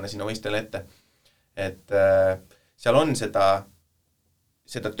ja panna sinna võistlejale ette. Et seal on seda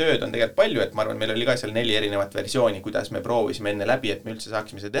tööd on tegelikult palju, et ma arvan, meil oli ka seal 4 erinevat versiooni, kuidas me proovisime enne läbi, et me üldse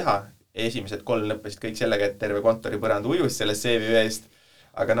saaksime seda teha. Esimesed 3 lõppesid kõik sellega, et terve kontori põrand ujus sellest seebiveest,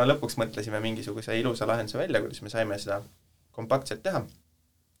 aga lõpuks mõtlesime mingisuguse ilusa lahenduse välja, kuidas me saime seda kompaktselt teha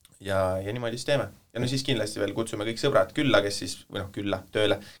ja niimoodi siis teeme. Ja siis kindlasti veel kutsume kõik sõbrad külla, kes siis,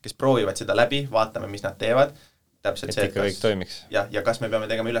 tööle, kes proovivad seda läbi, vaatame, mis nad teevad, täpselt et ikka kõik toimiks. Ja kas me peame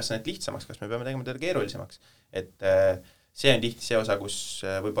tegema ülesannet lihtsamaks, kas me peame tegema teda keerulisemaks. Et see on tihti see osa, kus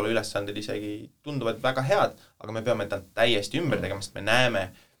võib-olla ülesanded isegi tunduvad väga head, aga me peame ta täiesti ümber tegema, sest me näeme,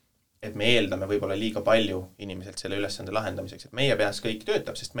 et me eeldame võib-olla liiga palju inimeselt selle ülesande lahendamiseks, et meie peas kõik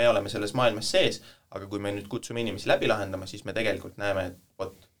töötab, sest me oleme selles maailmas sees, aga kui me nüüd kutsume inimesi läbi lahendama, siis me tegelikult näeme, et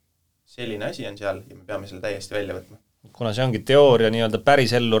vot, selline asi on seal ja me peame selle täiesti välja võtma. Kuna see ongi teooria nii-öelda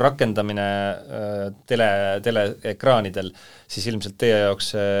päris ellu rakendamine teleekraanidel, siis ilmselt teie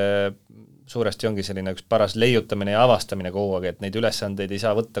jaoks suuresti ongi selline üks paras leiutamine ja avastamine kogu aeg, et neid ülesandeid ei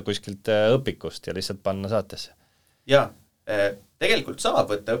saa võtta kuskilt õpikust ja lihtsalt panna saatesse. Jaa, tegelikult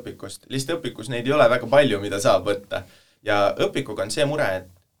saab võtta õpikust, lihtsalt õpikus neid ei ole väga palju, mida saab võtta. Ja õpikuga on see mure, et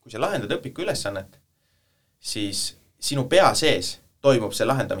kui sa lahendad õpiku ülesannet, siis sinu pea sees toimub see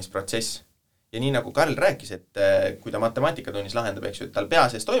lahendamisprotsess. Ja nii nagu Karl rääkis, et kui ta matemaatikatunnis lahendab, eks ju, et tal pea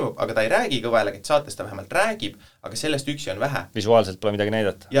sees toimub, aga ta ei räägi kõva häälega, et saates ta vähemalt räägib, aga sellest üksi on vähe. Visuaalselt pole midagi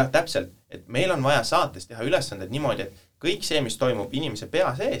näidata. Jah, täpselt. Et meil on vaja saates teha ülesanded niimoodi, et kõik see, mis toimub inimese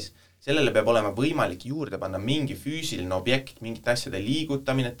pea sees, sellele peab olema võimalik juurde panna mingi füüsiline objekt, mingit asjade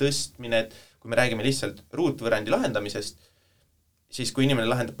liigutamine, tõstmine, et kui me räägime lihtsalt ruutvõrrandi lahendamisest, siis kui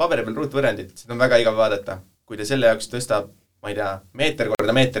inimene lahendab paberi peal ruutvõrrandit, seda on väga igav vaadata. Kui ta selle jaoks tõstab, ma ei tea, meeter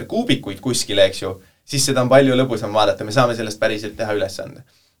korda meeter kuubikuid kuskile, eks ju, siis seda on palju lõbusam vaadata, me saame sellest päriselt teha ülesande.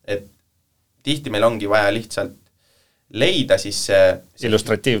 Et tihti meil ongi vaja lihtsalt leida siis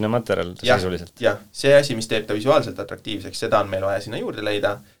illustratiivne materjal sisuliselt. Jah, see asi, mis teeb ta visuaalselt atraktiivseks, seda on meil vaja sinna juurde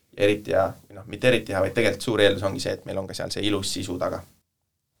leida, eriti ja, mitte eriti hea, vaid tegelikult suur eeldus ongi see, et meil on ka seal see ilus sisu taga.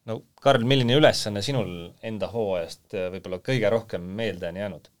 No Karl, milline ülesanne sinul enda hooajast võib-olla kõige rohkem meelde on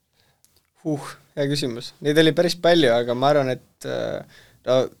jäänud? Hea küsimus. Neid oli päris palju, aga ma arvan, et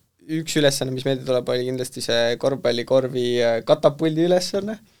üks ülesanne, mis meelde tuleb, oli kindlasti see korvpallikorvi katapuldi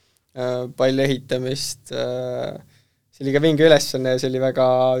ülesanne, palli ehitamist, see oli ka vinge ülesanne ja see oli väga,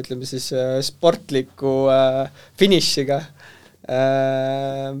 ütleme siis, sportliku finišiga.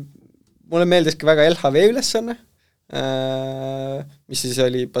 Mulle meeldis ka väga LHV ülesanne, mis siis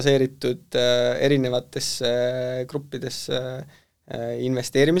oli baseeritud erinevates gruppides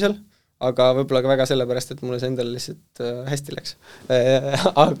investeerimisel, aga võib-olla ka väga sellepärast, et mulle see endale lihtsalt hästi läks.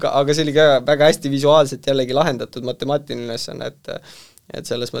 Aga see oli ka väga hästi visuaalselt jällegi lahendatud matemaatiline ülesanne, et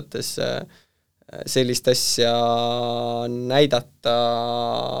selles mõttes sellist asja näidata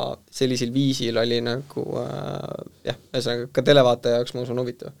sellisel viisil oli nagu ühesõnaga ka televaataja jaoks ma usun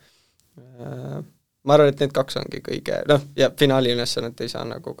huvitav. Ma arvan, et need kaks ongi kõige, ja finaali ülesannet ei saa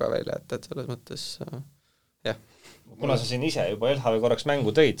nagu ka välja, et selles mõttes jah. Kuna sa siin ise juba LHV korraks mängu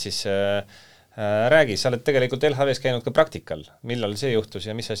tõid, siis räägi, sa oled tegelikult LHVs käinud ka praktikal. Millal see juhtus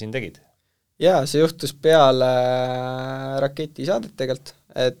ja mis sa siin tegid? Jaa, see juhtus peale raketisaadet tegelikult,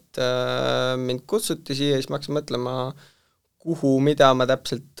 et mind kutsuti siia, siis ma hakkasin mõtlema, kuhu, mida ma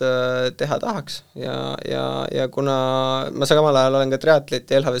täpselt teha tahaks ja kuna ma samal ajal olen ka triatleet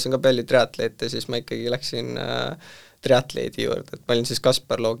ja LHVs on ka palju triatleete, siis ma ikkagi läksin triatleedi juurde, et ma olin siis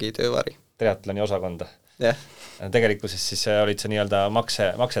Kaspar Loogi töövari. Triatloni osakonda? Jah. Tegelikkuses siis olid sa nii-öelda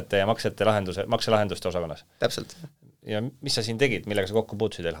maksete ja makselahenduste osakonnas? Täpselt. Ja mis sa siin tegid, millega sa kokku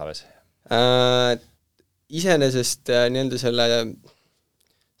puutusid LHVs? Iseenesest nii-öelda selle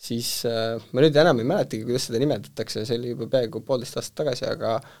siis ma nüüd enam ei mäletagi, kuidas seda nimetatakse, see oli juba peaaegu 1,5 aastat tagasi,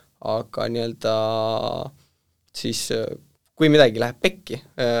 aga nii-öelda siis kui midagi läheb pekki,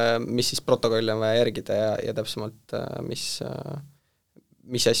 mis siis protokolli on vaja järgida ja täpsemalt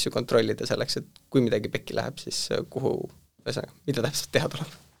mis asju kontrollida selleks, et kui midagi pekki läheb, siis kuhu, mida täpselt teha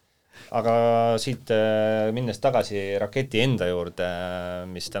tuleb. Aga siit minnes tagasi raketi enda juurde,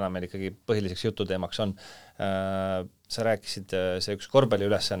 mis täna meil ikkagi põhiliseks jututeemaks on, sa rääkisid, see üks korvpalli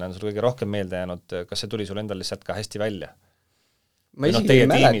ülesanne on sul kõige rohkem meelde jäänud, kas see tuli sul endal lihtsalt ka hästi välja? Ma isegi ei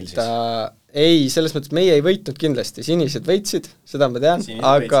mäleta, ei, selles mõttes meie ei võitnud kindlasti, sinised võitsid, seda ma tean,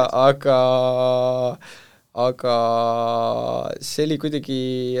 aga see oli kuidagi,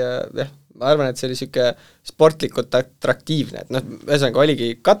 ma arvan, et see oli niisugune sportlikult atraktiivne, et ühesõnaga oligi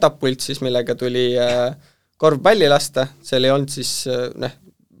katapult siis, millega tuli korvpalli lasta, seal ei olnud siis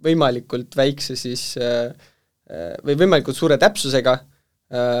võimalikult väikse siis või võimalikult suure täpsusega,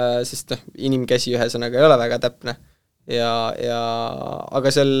 sest inimkäsi ühesõnaga ei ole väga täpne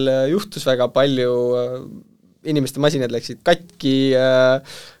aga seal juhtus väga palju, inimeste masinad läksid katki,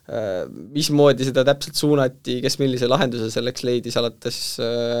 mismoodi seda täpselt suunati, kes millise lahenduse selleks leidis, alates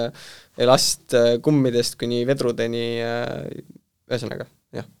elast kummidest kuni vedrudeni, ühesõnaga,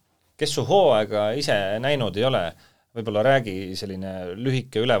 jah. Kes su hooaega ise näinud ei ole, võib-olla räägi selline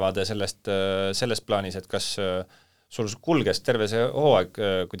lühike ülevaade sellest plaanis, et kas sul kulges terve see hooaeg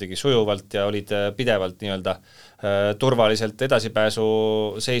kuidagi sujuvalt ja olid pidevalt nii-öelda turvaliselt edasipääsu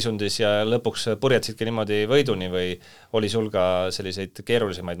seisundis ja lõpuks purjetsidki niimoodi võiduni või oli sul ka selliseid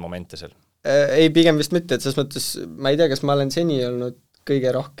keerulisemaid momente seal? Ei, pigem vist mitte, et selles mõttes ma ei tea, kas ma olen seni olnud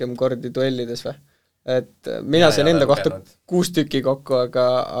kõige rohkem kordi duellides või? Et mina sain enda kohta 6 tükki kokku,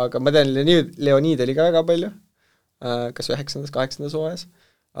 aga ma tean, Leonid oli ka väga palju, kas 9. 8. hooajas,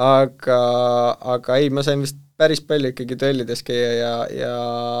 aga ei, ma sain vist päris palju ikkagi duellides käia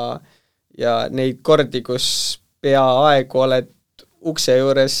ja neid kordi, kus peaaegu oled ukse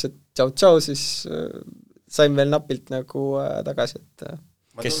juures, et tšau-tšau, siis sain veel napilt nagu tagasi, et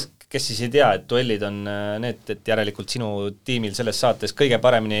kes siis ei tea, et duellid on need, et järelikult sinu tiimil selles saates kõige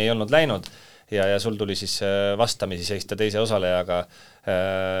paremini ei olnud läinud ja sul tuli siis vastamisi seista teise osalejaga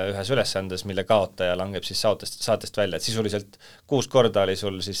ühes ülesandes, mille kaotaja langeb siis saatest välja, et sisuliselt 6 korda oli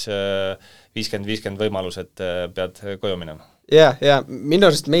sul siis 50-50 võimalus, et pead koju minema. Ja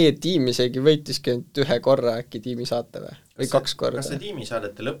minu arust meie tiim isegi võitiski ainult 1 korra äkki tiimisaate või 2 korda. Kas see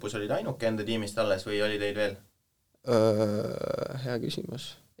tiimisaadete lõpus olid ainuke enda tiimist alles või oli teid veel? Hea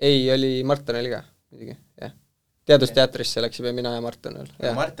küsimus. Ei, oli Martin oli ka, muidugi, jah. Teadusteatrisse läksime mina ja Martin veel.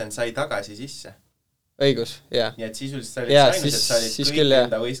 Martin sai tagasi sisse. Õigus, jah. Nii et sisuliselt sa olid ainus, et sa olid kõik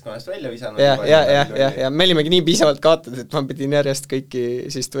enda võistkonnast välja visanud. Ja me olimegi nii piisavalt kaotud, et ma pidin järjest kõiki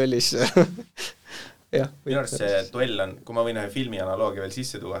siis duellis minu arust see duell on, kui ma võin ühe filmi analoogia veel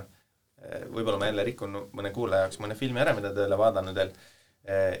sisse tuua, võib-olla ma jälle rikun mõne kuulaja jaoks mõne filmi ära, mida te ole vaadanud veel,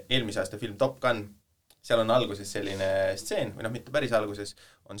 eelmise aasta film Top Gun, seal on alguses selline stseen, või mitte päris alguses,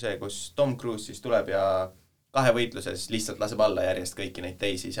 on see, kus Tom Cruise siis tuleb ja 2 võitluses lihtsalt laseb alla järjest kõiki neid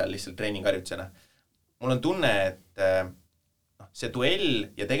teisi seal lihtsalt treeningarjutusena. Mul on tunne, et see duell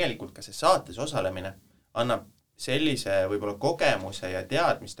ja tegelikult ka see saates osalemine annab sellise võib-olla kogemuse ja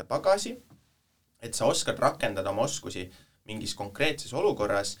teadmiste pagasi, et sa oskad rakendada oma oskusi mingis konkreetses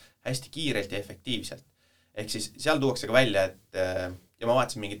olukorras hästi kiirelt ja efektiivselt. Ehk siis seal tuuakse ka välja, et ja ma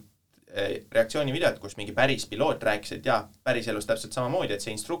vaatasin mingit reaktsioonivideot, kus mingi päris piloot rääkis, et päris elus täpselt samamoodi, et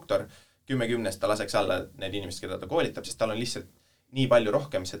see instruktor 10-10 ta laseks alla need inimesed, keda ta koolitab, sest tal on lihtsalt nii palju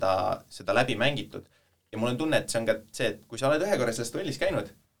rohkem seda läbi mängitud. Ja mul on tunne, et see on ka see, et kui sa oled ühe korra sellest duellis käinud,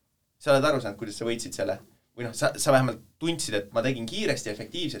 sa oled aru saanud, kuidas sa võitsid selle. Või sa vähemalt tundsid, et ma tegin kiiresti ja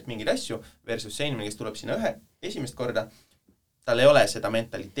efektiivselt mingeid asju versus see inimene, kes tuleb sinna esimest korda, tal ei ole seda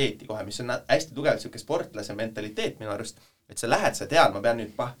mentaliteeti kohe, mis on hästi tugevalt selline sportlase mentaliteet minu arust, et sa lähed, sa tead, ma pean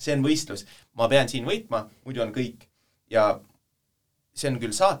nüüd, see on võistlus, ma pean siin võitma, muidu on kõik. Ja see on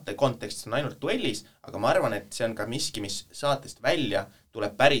küll saate kontekstis on ainult duellis, aga ma arvan, et see on ka miski, mis saatest välja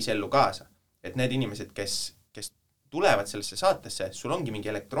tuleb päris ellu kaasa. Et need inimesed, kes tulevad sellesse saatesse, sul ongi mingi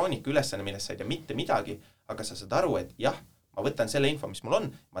elektroonika ülesanne, millest sa ei tea mitte midagi, aga sa saad aru, et jah, ma võtan selle info, mis mul on,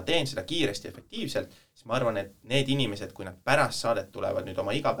 ma teen seda kiiresti ja efektiivselt, siis ma arvan, et need inimesed, kui nad pärast saadet tulevad nüüd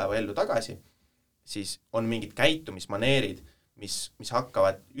oma igapäeva ellu tagasi, siis on mingid käitumismaneerid, mis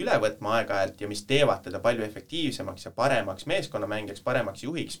hakkavad üle võtma aeg-ajalt ja mis teevad teda palju efektiivsemaks ja paremaks meeskonnamängijaks, paremaks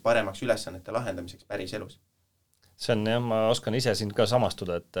juhiks, paremaks ülesannete lahendamiseks päris elus. See on jah, ma oskan ise siin ka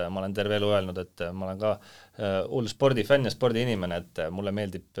samastuda, et ma olen terve elu öelnud, et ma olen ka hull spordifänn ja spordiinimene, et mulle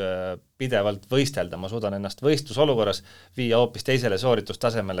meeldib pidevalt võistelda, ma suudan ennast võistlusolukorras viia hoopis teisele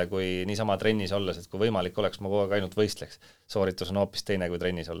sooritustasemele kui niisama trennis olles, et kui võimalik oleks, ma kogu aeg ainult võistleks. Sooritus on hoopis teine kui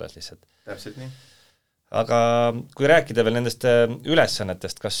trennis olles lihtsalt. Täpselt nii. Aga kui rääkida veel nendest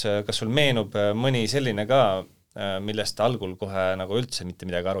ülesannetest, kas sul meenub mõni selline ka, millest algul kohe nagu üldse mitte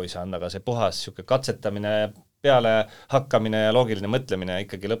midagi aru ei saanud, aga see puhas siuke katsetamine, peale hakkamine ja loogiline mõtlemine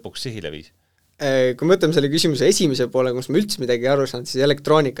ikkagi lõpuks sihile viis? Kui me võtame selle küsimuse esimese poole, kus ma üldse midagi aru saanud, siis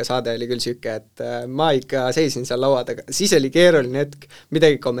elektroonikasaade oli küll siuke, et ma ikka seisin seal laua taga, siis oli keeruline hetk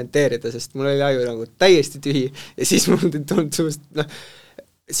midagi kommenteerida, sest mul oli aju nagu täiesti tühi ja siis mul tulnud suust,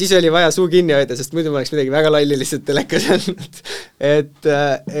 siis oli vaja suu kinni hoida, sest muidu ma oleks midagi väga lolli lihtsalt telekas olnud.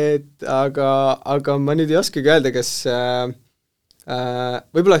 Aga ma nüüd ei oskagi öelda, kas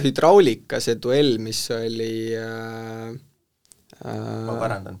võib-olla hüdraulika see duell, mis oli ma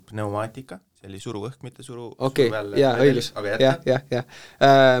parandan, pneumaatika, see oli suruõhk, mitte suru õigus,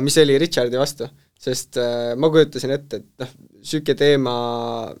 mis oli Richardi vastu, sest ma kujutasin ette, et süke teema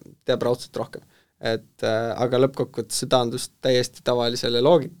teab raudselt rohkem, aga lõppkokkuvõttes see taandus täiesti tavalisele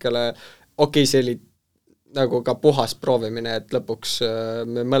loogikale, see oli nagu ka puhas proovimine, et lõpuks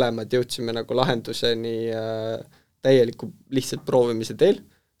me mõlemad jõudsime nagu lahenduseni täieliku lihtsalt proovimise teel,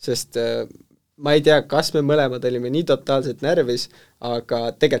 sest ma ei tea, kas me mõlemad olime nii totaalselt närvis, aga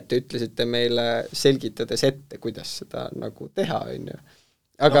tegelikult te ütlesite meile selgitades ette, kuidas seda nagu teha, on ju.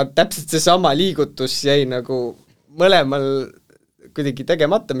 Aga täpselt see sama liigutus jäi nagu mõlemal kuidagi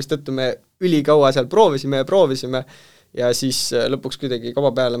tegemata, mis tõttu me ülikaua seal proovisime ja siis lõpuks kuidagi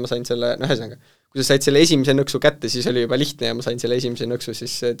kava peale ma sain selle, ühesõnaga, kui sa said selle esimese nõksu kätte, siis oli juba lihtne ja ma sain selle esimese nõksu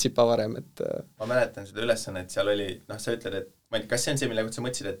siis tsipa varem, et ma mäletan seda ülesannet, seal oli, sa ütled, et ma ei tea, kas see on see, mille kohta sa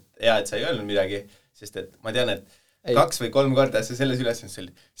mõtlesid, et hea, et sa ei öelnud midagi, sest et ma tean, et 2 või 3 korda sa selles ülesannes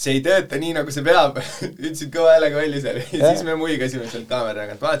oli, see ei tööta nii, nagu see peab ütlesid kõva häälega välja seal ja siis me muigasime sealt kaamera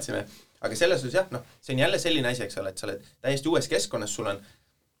tagant, vaatasime, aga selles suhtes jah, see on jälle selline asi, eks ole, et sa oled täiesti uues keskkonnas, sul on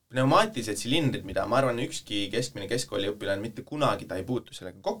pneumaatilised silindrid, mida ma arvan, ükski keskmine keskkooliõpilane mitte kunagi ta ei puutu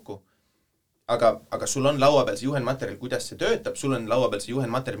sellega kokku, aga sul on laua peal see juhendmaterjal, kuidas see töötab, sul on laua peal see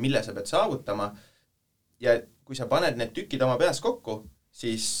juhendmaterjal, mille sa pead saavutama ja kui sa paned need tükid oma peas kokku,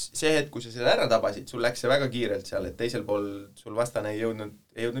 siis see hetk, kui sa selle ära tabasid, sul läks see väga kiirelt seal, et teisel pool sul vastane ei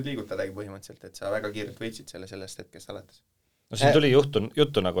jõudnud liigutadagi põhimõtteliselt, et sa väga kiirelt võitsid sellest hetkest alates. No siin tuli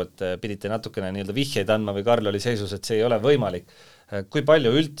juttu nagu, et pidite natukene nii-öelda vihjeid andma või Karl oli seisus, et see ei ole võimalik. Kui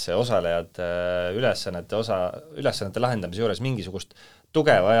palju üldse osalejad ülesannete lahendamise juures mingisugust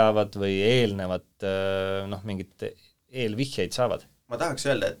tuge vajavad või eelnevat mingit eelvihjeid saavad? Ma tahaks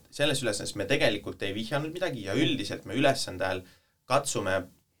öelda, et selles ülesandes me tegelikult ei vihjanud midagi ja üldiselt me ülesande ajal katsume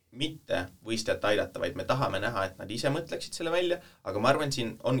mitte võistlejat aidata, vaid me tahame näha, et nad ise mõtleksid selle välja, aga ma arvan,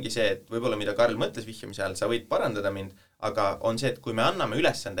 siin ongi see, et võib-olla mida Karl mõtles vihjamise ajal, sa võid parandada mind, aga on see, et kui me anname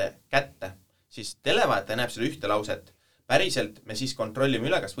ülesande kätte, siis televaataja näeb seda ühte lauset. Päriselt me siis kontrollime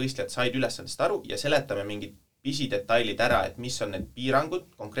üle, kas võistlejad said ülesandest aru ja seletame mingid pisidetailid ära, et mis on need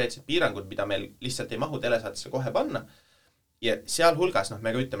piirangud, konkreetsed piirangud, mida meil lihtsalt ei mahu telesaatesse kohe panna. Ja seal hulgas,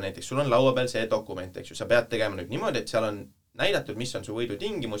 me ka ütleme näiteks, sul on laua peal see dokument, eks ju, sa pead tegema nüüd niimoodi, et seal on näidatud, mis on su võidu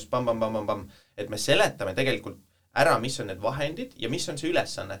tingimus, et me seletame tegelikult ära, mis on need vahendid ja mis on see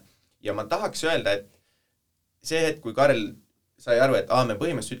ülesanne. Ja ma tahaks öelda, et see hetk, kui Karl sai aru, et me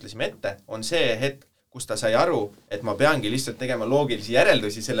põhimõtteliselt ütlesime ette, on see hetk, kus ta sai aru, et ma peangi lihtsalt tegema loogilisi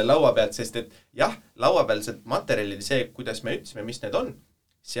järeldusi selle laua pealt, sest et jah, laua peal see materjalid, see, kuidas me ütlesime, mis need on,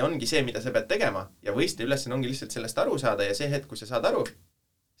 see ongi see, mida sa pead tegema ja võistleja ülesanne ongi lihtsalt sellest aru saada ja see hetk, kui sa saad aru,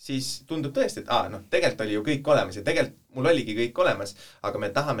 siis tundub tõesti, et tegelikult oli ju kõik olemas ja tegelikult mul oligi kõik olemas, aga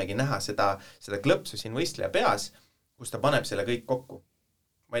me tahamegi näha seda klõpsu siin võistleja peas, kus ta paneb selle kõik kokku.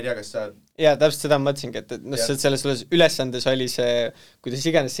 Ma ei tea, kas sa... Jaa, täpselt seda mõtlesingi, et selles ülesandes oli see, kuidas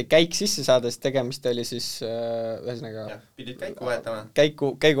iganes see käik sisse saada, sest tegemist oli siis ühesõnaga... Pidid käiku vahetama.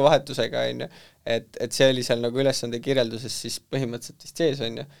 Käiguvahetusega, on ju. Et see oli seal nagu ülesande kirjelduses siis põhimõtteliselt vist sees,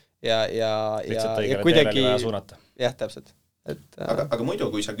 on ju. Lihtsalt õigele teele vaja suunata. Jah, täpselt. Aga muidu,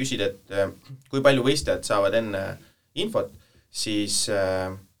 kui sa küsid, et kui palju võistlejad saavad enne infot, siis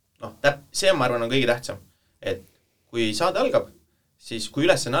see, ma arvan, on kõige tähtsam. Et kui saade algab, siis kui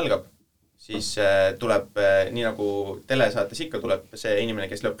ülesanne algab, siis tuleb, nii nagu telesaates ikka, tuleb see inimene,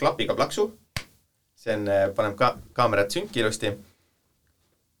 kes lööb klapiga plaksu, see on, paneb kaamerat sünki ilusti,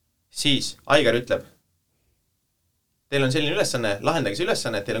 siis Aigar ütleb, teil on selline ülesanne, lahendage see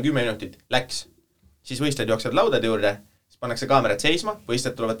ülesanne, teil on 10 minutit, läks. Siis võistlejad jooksevad laudade juurde, siis pannakse kaamerat seisma,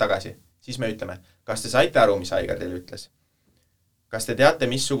 võistlejad tulevad tagasi. Siis me ütleme, kas te saite aru, mis Aigar teile ütles? Kas te teate,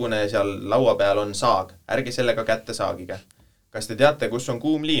 missugune seal laua peal on saag? Ärge sellega kätte saagige. Kas te teate, kus on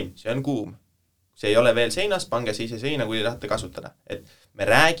kuum liim? See on kuum. See ei ole veel seinas, pange see ise seina, kui te tahate kasutada. Et me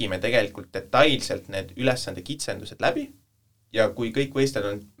räägime tegelikult detailselt need ülesande kitsendused läbi ja kui kõik võistlejad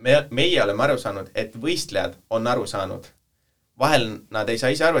on, meie oleme aru saanud, et võistlejad on aru saanud. Vahel nad ei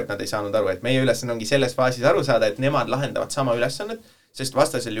saa ise aru, et nad ei saanud aru, et meie ülesanne ongi selles faasis aru saada, et nemad lahendavad sama ülesannet, sest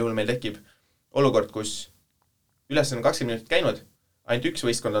vastasel juhul meil tekib olukord, kus ülesanne on 20 minutit käinud, ainult üks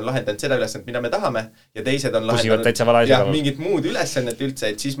võistkond on lahendanud seda ülesannet, mida me tahame, ja teised on lahendanud mingit muud ülesannet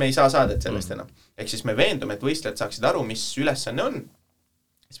üldse, et siis me ei saa saadet sellest enam. Ehk siis me veendume, et võistlejad saaksid aru, mis ülesanne on,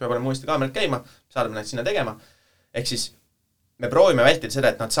 siis me paneme uuesti kaamerat käima, saadame nad sinna tegema. Ehk siis me proovime vältida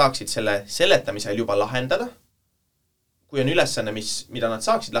seda, et nad saaksid selle seletamisel juba lahendada. Kui on ülesanne, mida nad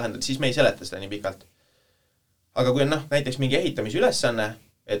saaksid lahendada, siis me ei seleta seda nii pikalt. Aga kui on näiteks mingi ehitamise ülesanne,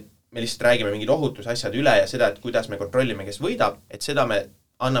 et me lihtsalt räägime mingid ohutusasjad üle ja seda, et kuidas me kontrollime, kes võidab, et seda me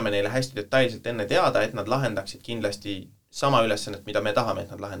anname neile hästi detailselt enne teada, et nad lahendaksid kindlasti sama ülesannet, mida me tahame,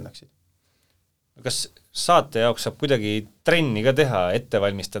 et nad lahendaksid. Kas saate jaoks saab kuidagi trenni ka teha, ette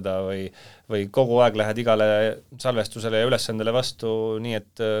valmistada või kogu aeg lähed igale salvestusele ja ülesandele vastu nii,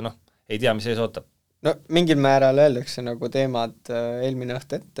 et ei tea, mis ees ootab? No mingil määral öeldakse nagu teemad eelmine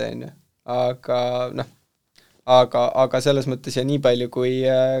õht ette, aga selles mõttes ja nii palju,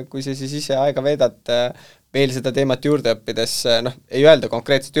 kui sa siis ise aega veedad veel seda teemat juurde õppides, ei öelda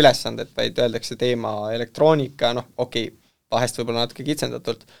konkreetset ülesandet, vaid öeldakse teema elektroonika, vahest võib-olla natuke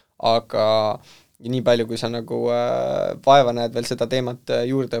kitsendatult, aga nii palju, kui sa nagu vaeva näed veel seda teemat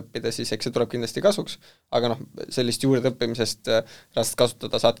juurde õppida, siis eks see tuleb kindlasti kasuks, aga noh, sellist juurde õppimisest reaalselt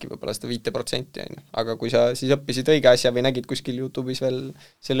kasutada saadki võib-olla seda 5%, on ju. Aga kui sa siis õppisid õige asja või nägid kuskil YouTube'is veel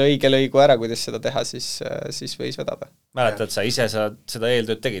selle õige lõigu ära, kuidas seda teha, siis võis vedada. Mäletad, sa ise seda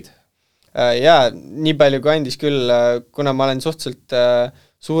eeltööd tegid? Jaa, nii palju kui andis küll, kuna ma olen suhteliselt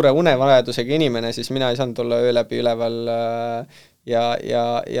suure unevajadusega inimene, siis mina ei saanud olla öö läbi üleval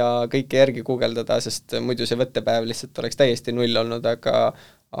ja kõike järgi guugeldada, sest muidu see võttepäev lihtsalt oleks täiesti null olnud,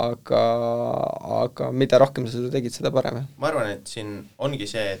 aga mida rohkem sa seda tegid, seda parem. Ma arvan, et siin ongi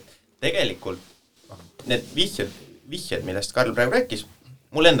see, et tegelikult need vihjed, millest Karl praegu rääkis,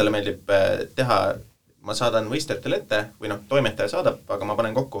 mulle endale meeldib teha, ma saadan võistlejatele ette, või toimetaja saadab, aga ma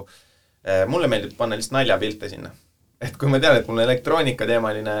panen kokku. Mulle meeldib panna lihtsalt naljapilte sinna. Et kui ma tean, et mul on elektroonika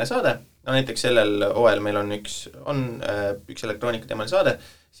teemaline saade, näiteks sellel hooajal meil on üks elektroonika teemaline saade,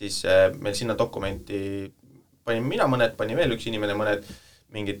 siis meil sinna dokumenti panin mina mõned, pani veel üks inimene mõned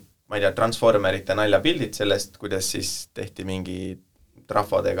mingid, ma ei tea, transformerite naljapildid sellest, kuidas siis tehti mingi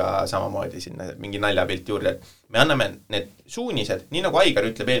trafodega samamoodi sinna mingi naljapilt juurde. Me anname need suunised, nii nagu Aigar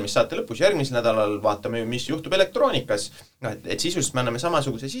ütleb eelmise saate lõpus, järgmisel nädalal vaatame, mis juhtub elektroonikas, et sisuliselt me anname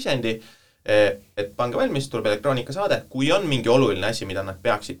samasuguse sisendi, et pange valmis, tuleb elektroonika saade, kui on mingi oluline asi, mida nad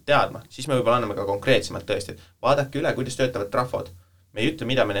peaksid teadma, siis me võib-olla anname ka konkreetsemalt tõesti, et vaadake üle, kuidas töötavad trafod. Me ei ütle,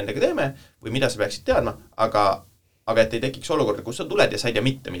 mida me nendega teeme või mida sa peaksid teadma, aga et ei tekiks olukorda, kus sa tuled ja sa ei tea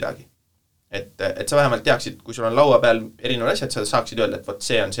mitte midagi. Et sa vähemalt teaksid, kui sul on laua peal erinevad asjad, sa saaksid öelda, et vot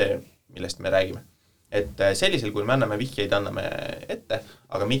see on see, millest me räägime. Et sellisel, kui me anname vihjeid, anname ette,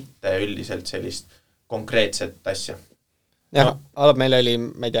 aga mitte üldiselt sellist konkreetset asja. Jah, meil oli,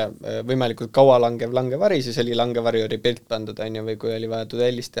 ma ei tea, võimalikult kaua langevari, siis oli langevari oli pilt pandud, või kui oli vaja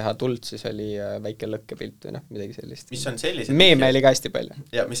tudellist teha tuld, siis oli väike lõkkepilt või midagi sellist. Mis on sellised meeme oli ka hästi palju.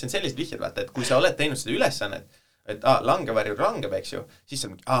 Ja mis on sellised vihjed, vaata, et kui sa oled teinud seda ülesannet, et langevarjur langeb, eks ju, siis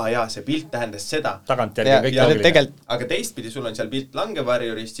on see pilt tähendas seda. Tagantjärgi kõik aga teistpidi sul on seal pilt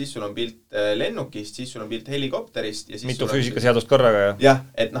langevarjurist, siis sul on pilt lennukist, siis sul on pilt helikopterist ja siis mitu füüsikaseadust korraga, jah? Jah,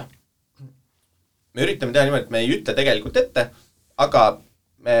 et me üritame teha niimoodi, et me ei ütle tegelikult ette, aga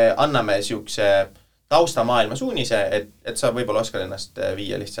me anname siukse taustamaailma suunise, et sa võib-olla oskad ennast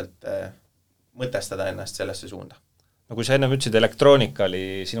viia lihtsalt mõtestada ennast sellesse suunda. No kui sa ennem ütlesid, elektroonika oli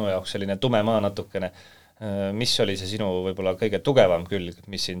sinu jaoks selline tume maa natukene, mis oli see sinu võib-olla kõige tugevam külg,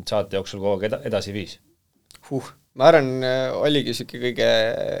 mis sind saate jooksul kogu aeg edasi viis? Ma arvan, oligi siuke kõige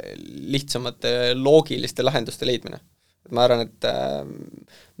lihtsamate loogiliste lahenduste leidmine. Ma arvan, et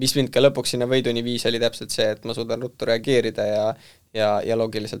mis mind ka lõpuks sinna võiduni viis, oli täpselt see, et ma suudan ruttu reageerida ja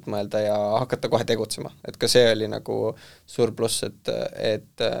loogiliselt mõelda ja hakata kohe tegutsema. Et ka see oli nagu suur pluss,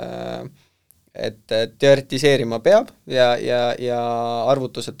 et teoretiseerima peab ja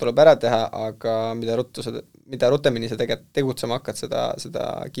arvutused tuleb ära teha, aga mida rutemini sa tegutsema hakkad,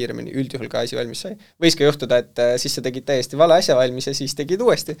 seda kiiremini üldjuhul ka asi valmis sai. Võis ka juhtuda, et siis sa tegid täiesti vale asja valmis ja siis tegid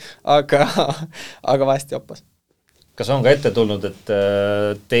uuesti, aga vahest joppas. Kas on ka ette tulnud, et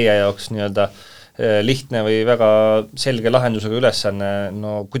teie jaoks nii-öelda lihtne või väga selge lahendusega ülesanne,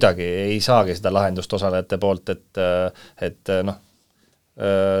 no kuidagi ei saagi seda lahendust osalejate poolt, et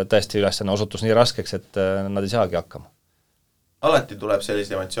tõesti ülesanne osutus nii raskeks, et nad ei saagi hakkama? Alati tuleb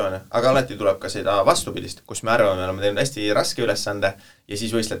selliseid emotsioone, aga alati tuleb ka seda vastupidist, kus me arvame, oleme teinud hästi raske ülesande ja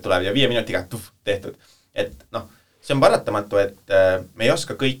siis võistled tuleb ja 5 minutiga tehtud. Et see on paratamatu, et me ei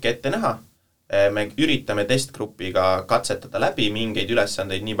oska kõike ette näha, me üritame testgrupiga katsetada läbi mingeid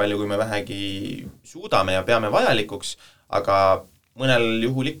ülesandeid nii palju, kui me vähegi suudame ja peame vajalikuks, aga mõnel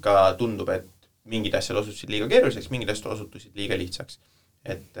juhul ikka tundub, et mingid asjad osutusid liiga keeruliseks, mingid asjad osutusid liiga lihtsaks.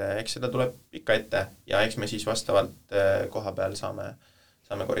 Et eks seda tuleb ikka ette ja eks me siis vastavalt koha peal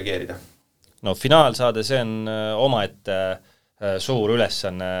saame korrigeerida. No finaalsaade, see on omaette suur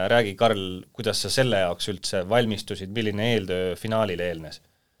ülesanne. Räägi, Karl, kuidas sa selle jaoks üldse valmistusid, milline eeltöö finaalile eelnes?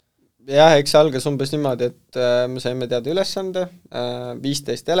 Jah, eks algas umbes niimoodi, et me saime teada ülesande,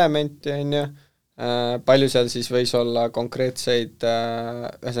 15 elementi, palju seal siis võis olla konkreetseid,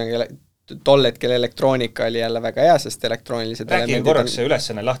 tol hetkel elektroonika oli jälle väga hea, sest elektroonilised räägi korraks see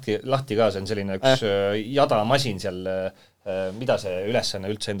ülesanne lahti ka, see on selline üks jadamasin seal, mida see ülesanne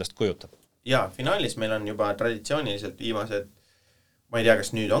üldse endast kujutab? Jaa, finaalis meil on juba traditsiooniliselt viimased, ma ei tea,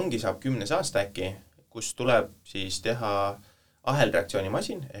 kas nüüd ongi, saab 10 aasta äkki, kus tuleb siis teha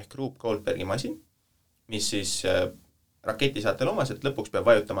ahelreaktsioonimasin ehk Rube Goldbergi masin, mis siis raketisaatel omaselt lõpuks peab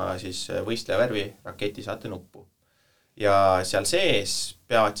vajutama siis võistleja värvi raketisaate nuppu. Ja seal sees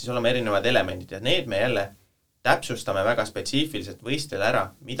peavad siis olema erinevad elemendid ja need me jälle täpsustame väga spetsiifiliselt võistlejale ära,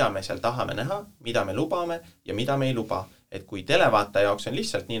 mida me seal tahame näha, mida me lubame ja mida me ei luba. et kui televaataja jaoks on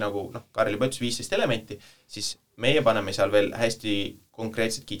lihtsalt nii nagu Karl juba ütles 15 elementi, siis meie paneme seal veel hästi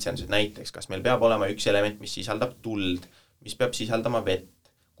konkreetsed kitsendused, näiteks kas meil peab olema üks element, mis sisaldab tuld, mis peab sisaldama vett,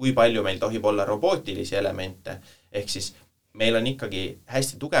 kui palju meil tohib olla robootilisi elemente, ehk siis meil on ikkagi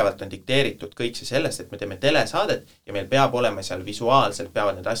hästi tugevalt on dikteeritud kõik see sellest, et me teeme telesaadet ja meil peab olema seal visuaalselt,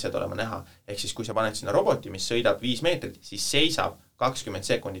 peavad need asjad olema näha. Ehk siis kui sa paned sinna roboti, mis sõidab 5 meetrit, siis seisab 20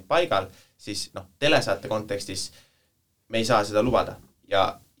 sekundit paigal, siis telesaate kontekstis me ei saa seda lubada.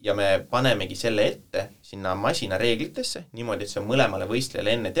 Ja me panemegi selle ette sinna masina reeglitesse, niimoodi, et see on mõlemale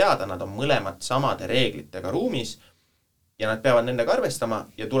võistlejale enne teada, nad on mõlemad samade reeglitega ruumis ja nad peavad nendega arvestama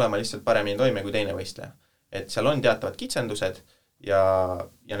ja tulema lihtsalt paremini toime kui teine võistleja. Et seal on teatavad kitsendused ja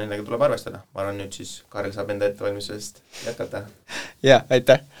nendega tuleb arvestada. Ma arvan, nüüd siis Karl saab enda ettevalmistusest jätkata. Jah,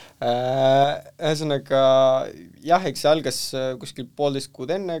 aitäh. Ühesõnaga, jah, eks see algas kuskil 1,5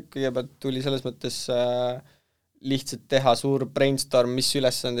 kuud enne, kõigepealt tuli selles mõttes lihtsalt teha suur brainstorm, mis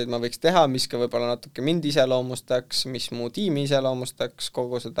ülesandeid ma võiks teha, mis ka võib-olla natuke mind iseloomustaks, mis mu tiimi iseloomustaks,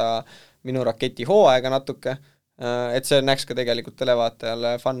 kogu seda minu raketi hooaega natuke, et see näeks ka tegelikult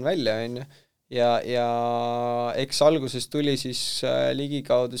televaatajale fun välja, on ju. Ja eks alguses tuli siis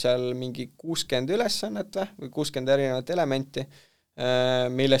ligikaudu seal mingi 60 ülesannet või 60 erinevat elementi,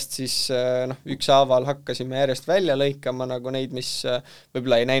 millest siis ükshaaval hakkasime järjest välja lõikama nagu neid, mis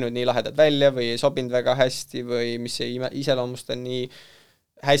võib-olla ei näinud nii lahedad välja või ei sobinud väga hästi või mis ei iseloomusta nii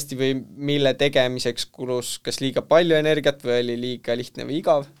hästi või mille tegemiseks kulus kas liiga palju energiat või oli liiga lihtne või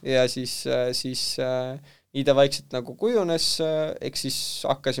igav ja siis nii ta vaikselt nagu kujunes, eks siis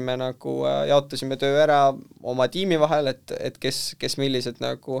hakkasime nagu, jaotasime töö ära oma tiimi vahel, et kes millised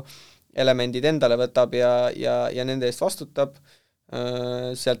nagu elemendid endale võtab ja nende eest vastutab.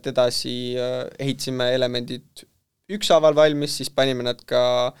 Sealt edasi ehitasime elemendid ükshaaval valmis, siis panime nad ka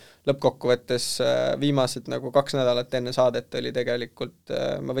lõppkokkuvõttes viimased nagu 2 nädalat enne saadet oli tegelikult,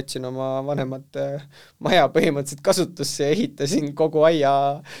 ma võtsin oma vanemad maja põhimõtteliselt kasutusse ja ehitasin kogu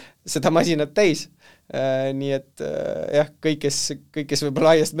aia seda masinat täis. Nii et jah, kõik, kes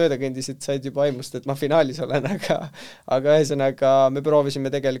võib-olla aiast mööda kõndisid, said juba aimust, et ma finaalis olen, aga ühesõnaga me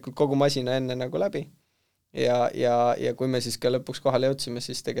proovisime tegelikult kogu masina enne nagu läbi. Ja kui me siis ka lõpuks kohale jõudsime,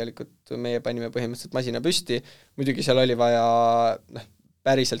 siis tegelikult meie panime põhimõtteliselt masina püsti, muidugi seal oli vaja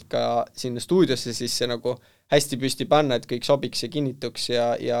päriselt ka sinna stuudiosse siis see nagu hästi püsti panna, et kõik sobiks ja kinnituks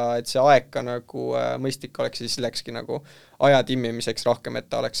ja et see aeg ka nagu mõistlik oleks, siis läkski nagu aja timmimiseks rohkem,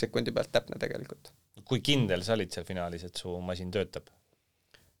 et ta oleks sekundi pealt täpne tegelikult. Kui kindel sa olid seal finaalis, et su masin töötab?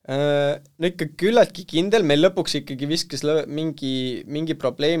 No ikka küllaltki kindel, meil lõpuks ikkagi viskas mingi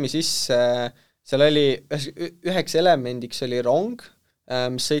probleemi sisse, seal oli üheks elemendiks oli rong,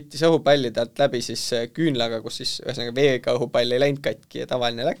 mis sõitis õhupallide alt läbi siis küünlaga, kus siis ühesõnaga veega õhupall ei läinud katki ja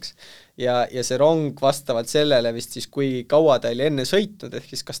tavaline läks. Ja see rong vastavalt sellele vist siis, kui kaua ta oli enne sõitnud, ehk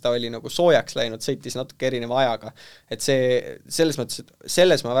siis kas ta oli nagu soojaks läinud, sõitis natuke erineva ajaga. Et see selles mõttes, et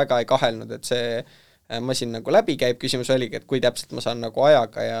selles ma väga ei kahelnud, et see masin nagu läbi käib, küsimus oligi, et kui täpselt ma saan nagu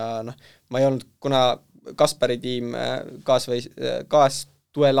ajaga ja ma ei olnud, kuna Kaspari tiim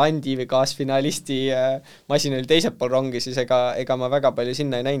kaasduelandi või kaasfinalisti masin oli teisel pool rongi, siis ega ma väga palju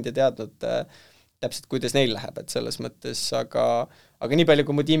sinna ei näinud ja teadnud täpselt, kuidas neil läheb, et selles mõttes, aga nii palju,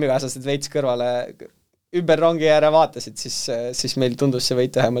 kui mu tiimikaaslased veits kõrvale ümber rongi ääre vaatasid, siis meil tundus see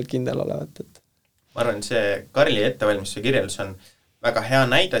võit vähemalt kindel olevat. Ma arvan, see Karli ettevalmistuse kirjeldus on väga hea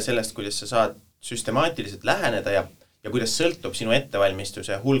näide sellest, kuidas sa saad süstemaatiliselt läheneda ja kuidas sõltub sinu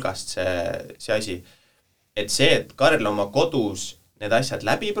ettevalmistuse hulgast see asi. Et see, et Karl oma kodus need asjad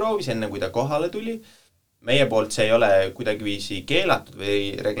läbi proovis, enne kui ta kohale tuli, meie poolt see ei ole kuidagiviisi keelatud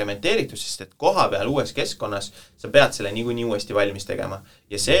või reglementeeritud, sest et koha peal uues keskkonnas sa pead selle niikuinii uuesti valmis tegema.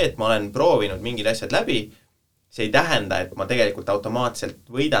 Ja see, et ma olen proovinud mingid asjad läbi, see ei tähenda, et ma tegelikult automaatselt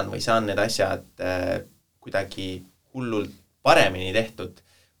võidan või saan need asjad kuidagi hullult paremini tehtud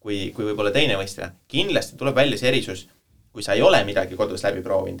kui võib-olla teine võistleja. Kindlasti tuleb välja see erisus, kui sa ei ole midagi kodus läbi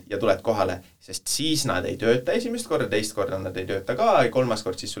proovinud ja tuled kohale, sest siis nad ei tööta esimest korda, teist korda nad ei tööta ka, ja 3.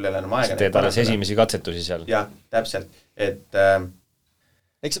 kord siis sul ei ole enam aega. Sa teed alles esimesi katsetusi seal. Jah, täpselt.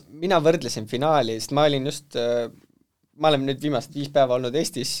 Eks mina võrdlesin finaali, sest ma olin just, ma olen nüüd viimased 5 päeva olnud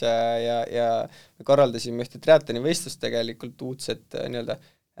Eestis ja me korraldasime ühte triatloni võistlust tegelikult uudset nii-öelda,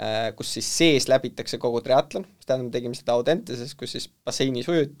 kus siis sees läbitakse kogu triatlon, mis tähendab, tegime seda Audenteses, kus siis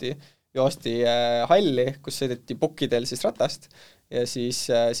basseinis ujuti, joosti halli, kus sõideti pukkidel siis ratast ja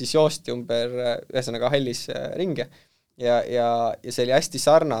siis joosti ümber ühesõnaga hallis ringe ja see oli hästi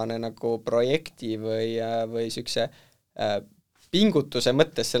sarnane nagu projekti või sükse pingutuse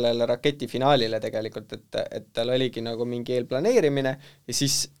mõttes sellele raketi finaalile tegelikult, et tal oligi nagu mingi eelplaneerimine ja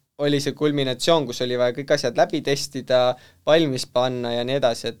siis oli see kulminatsioon, kus oli vaja kõik asjad läbi testida, valmis panna ja nii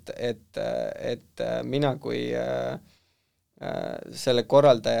edasi, et mina kui selle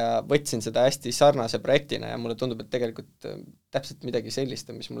korraldaja võtsin seda hästi sarnase projektina ja mulle tundub, et tegelikult täpselt midagi sellist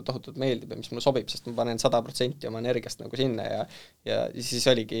on, mis mulle tohutult meeldib ja mis mulle sobib, sest ma panen 100% oma energiast nagu sinna ja siis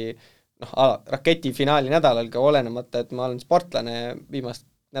oligi raketi finaali nädalal ka olenemata, et ma olen sportlane, viimast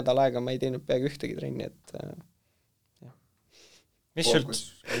nädal aega ma ei teinud peaaegu ühtegi trenni, et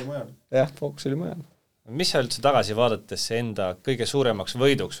fookus oli mujal. Jah, fookus oli mujal. Mis sa üldse tagasi vaadates enda kõige suuremaks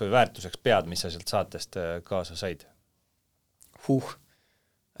võiduks või väärtuseks pead, mis sa sealt saatest kaasa said?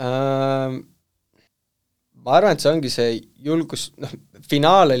 Ma arvan, et see ongi see julgus,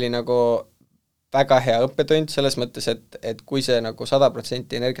 finaal oli nagu väga hea õppetund selles mõttes, et kui see nagu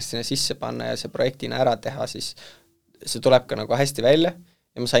 100% energiast sinna sisse panna ja see projektina ära teha, siis see tuleb ka nagu hästi välja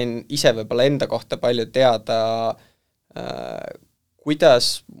ja ma sain ise võib-olla enda kohta palju teada,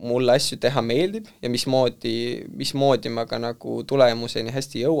 kuidas mulle asju teha meeldib ja mismoodi ma ka nagu tulemuseni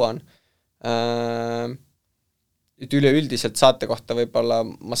hästi jõuan. Et üleüldiselt saate kohta võib-olla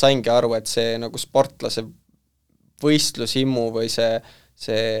ma saingi aru, et see nagu sportlase võistlushimu või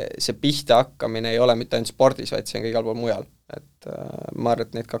see pihta hakkamine ei ole mitte ainult spordis, vaid see on ka igal pool mujal. Et ma arvan,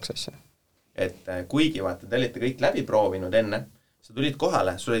 et need kaks asja. Et kuigi vaata, te olite kõik läbi proovinud enne, sa tulid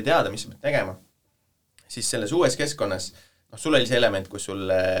kohale, sul oli teada, mis sa pead tegema, siis selles uues keskkonnas, sul oli see element, kus sul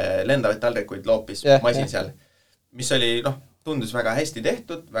lendavaid taldrikuid loopis masin seal, mis oli, tundus väga hästi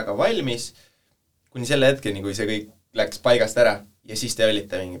tehtud, väga valmis, kuni selle hetkeni, kui see kõik läks paigast ära ja siis te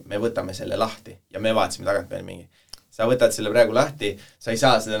olite mingi, me võtame selle lahti ja me vaatasime tagant peale mingi. Sa võtad selle praegu lahti, sa ei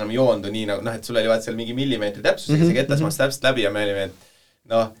saa seda enam joondu nii nagu, et sul oli vaat seal mingi millimeetri täpsus, see ketas maast täpselt läbi ja me olime, et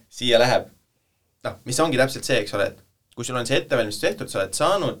siia läheb. Mis ongi täpselt see, eks ole, et kui sul on see ettevalmistus tehtud, sa oled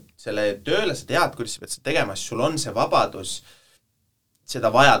saanud selle tööle, sa tead, kuidas sa pead seda tegema, siis sul on see vabadus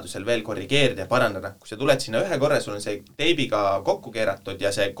seda vajadusel veel korrigeerida ja parandada. Kui sa tuled sinna ühe korra, sul on see teibiga kokku keeratud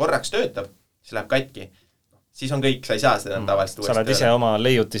ja see korraks töötab, see läheb katki, siis on kõik, sa ei saa seda tavaliselt uuesti. Sa oled ise oma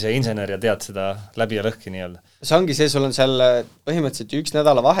leiutise insener ja tead seda läbi ja lõhki nii-öelda. See ongi see, sul on seal põhimõtteliselt üks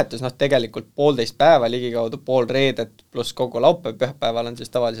nädala vahetus, tegelikult 1,5 päeva ligikaudu, pool reedet pluss kogu laupäev, pühapäeval on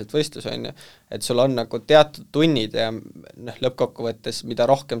siis tavaliselt võistlus, on ju. Et sul on nagu teatud tunnid ja lõppkokkuvõttes, mida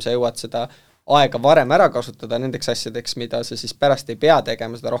rohkem sa jõuad seda aega varem ära kasutada nendeks asjadeks, mida sa siis pärast ei pea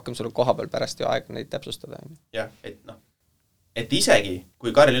tegema, seda rohkem sul koha peal pärast ju aega neid täpsustada. Jah, et isegi,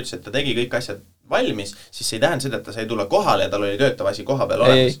 kui Karl ütles, et ta tegi kõik asjad valmis, siis see ei tähenda seda, et ta sai tulla kohale ja tal oli töötav asi koha peal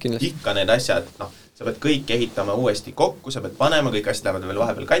olemas. Ikka need asjad, sa pead kõik ehitama uuesti kokku, sa pead panema, kõik asjad lähevad veel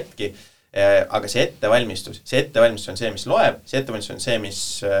vahepeal katki, aga see ettevalmistus on see, mis loeb, see ettevalmistus on see,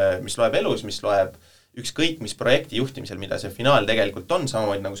 mis loeb elus, mis loeb ükskõik mis projekti juhtimisel, mida see finaal tegelikult on,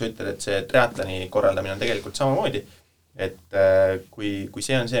 samamoodi nagu sa ütled, et see triatloni korraldamine on tegelikult samamoodi, et kui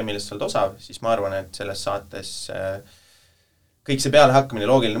see on see, millest sa oled osav, siis ma arvan, et selles saates kõik see pealehakkamine,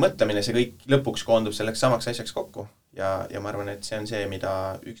 loogiline mõtlemine, see kõik lõpuks koondub selleks samaks asjaks kokku ja ma arvan, et see on see,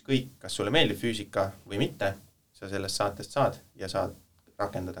 mida ükskõik, kas sulle meeldib füüsika või mitte, sa sellest saatest saad ja saad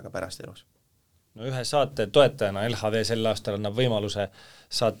rakendada ka pärast elus. No ühe saate toetajana LHV sel aastal annab võimaluse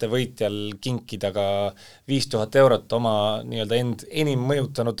saate võitjal kinkida ka 5000 eurot oma nii-öelda enim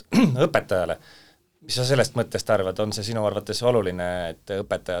mõjutanud õpetajale. Mis sa sellest mõttest arvad? On see sinu arvates oluline, et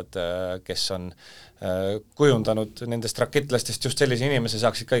õpetajad, kes on kujundanud nendest raketlastest just sellise inimese,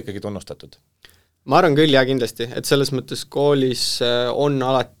 saaksid ka ikkagi tunnustatud? Ma arvan küll, ja kindlasti, et selles mõttes koolis on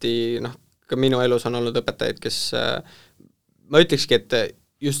alati, ka minu elus on olnud õpetajaid, kes ma ütlekski, et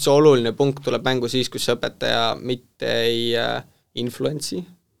just see oluline punkt tuleb mängu siis, kus see õpetaja mitte ei influence'i,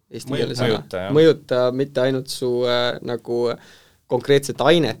 mõjuta mitte ainult su nagu konkreetset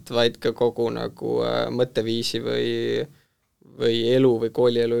ainet, vaid ka kogu nagu mõtteviisi või elu või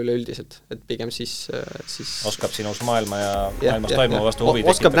koolielu üleüldiselt, et pigem siis oskab sinus maailma ja maailmas toimuva vastu huvi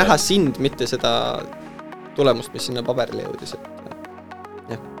tekitada. Oskab näha sind, mitte seda tulemust, mis sinna paberile jõudis.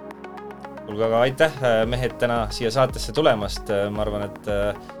 Kuulge, aga aitäh mehed täna siia saatesse tulemast, ma arvan, et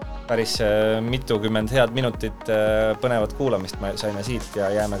päris mitukümmend head minutit põnevat kuulamist me saime siit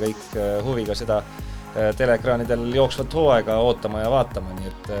ja jääme kõik huviga seda teleekraanidel jooksvat hooaega ootama ja vaatama, nii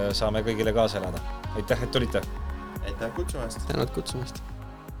et saame kõigile kaasa elada. Aitäh, et tulite! Aitäh kutsumast! Tänud kutsumast!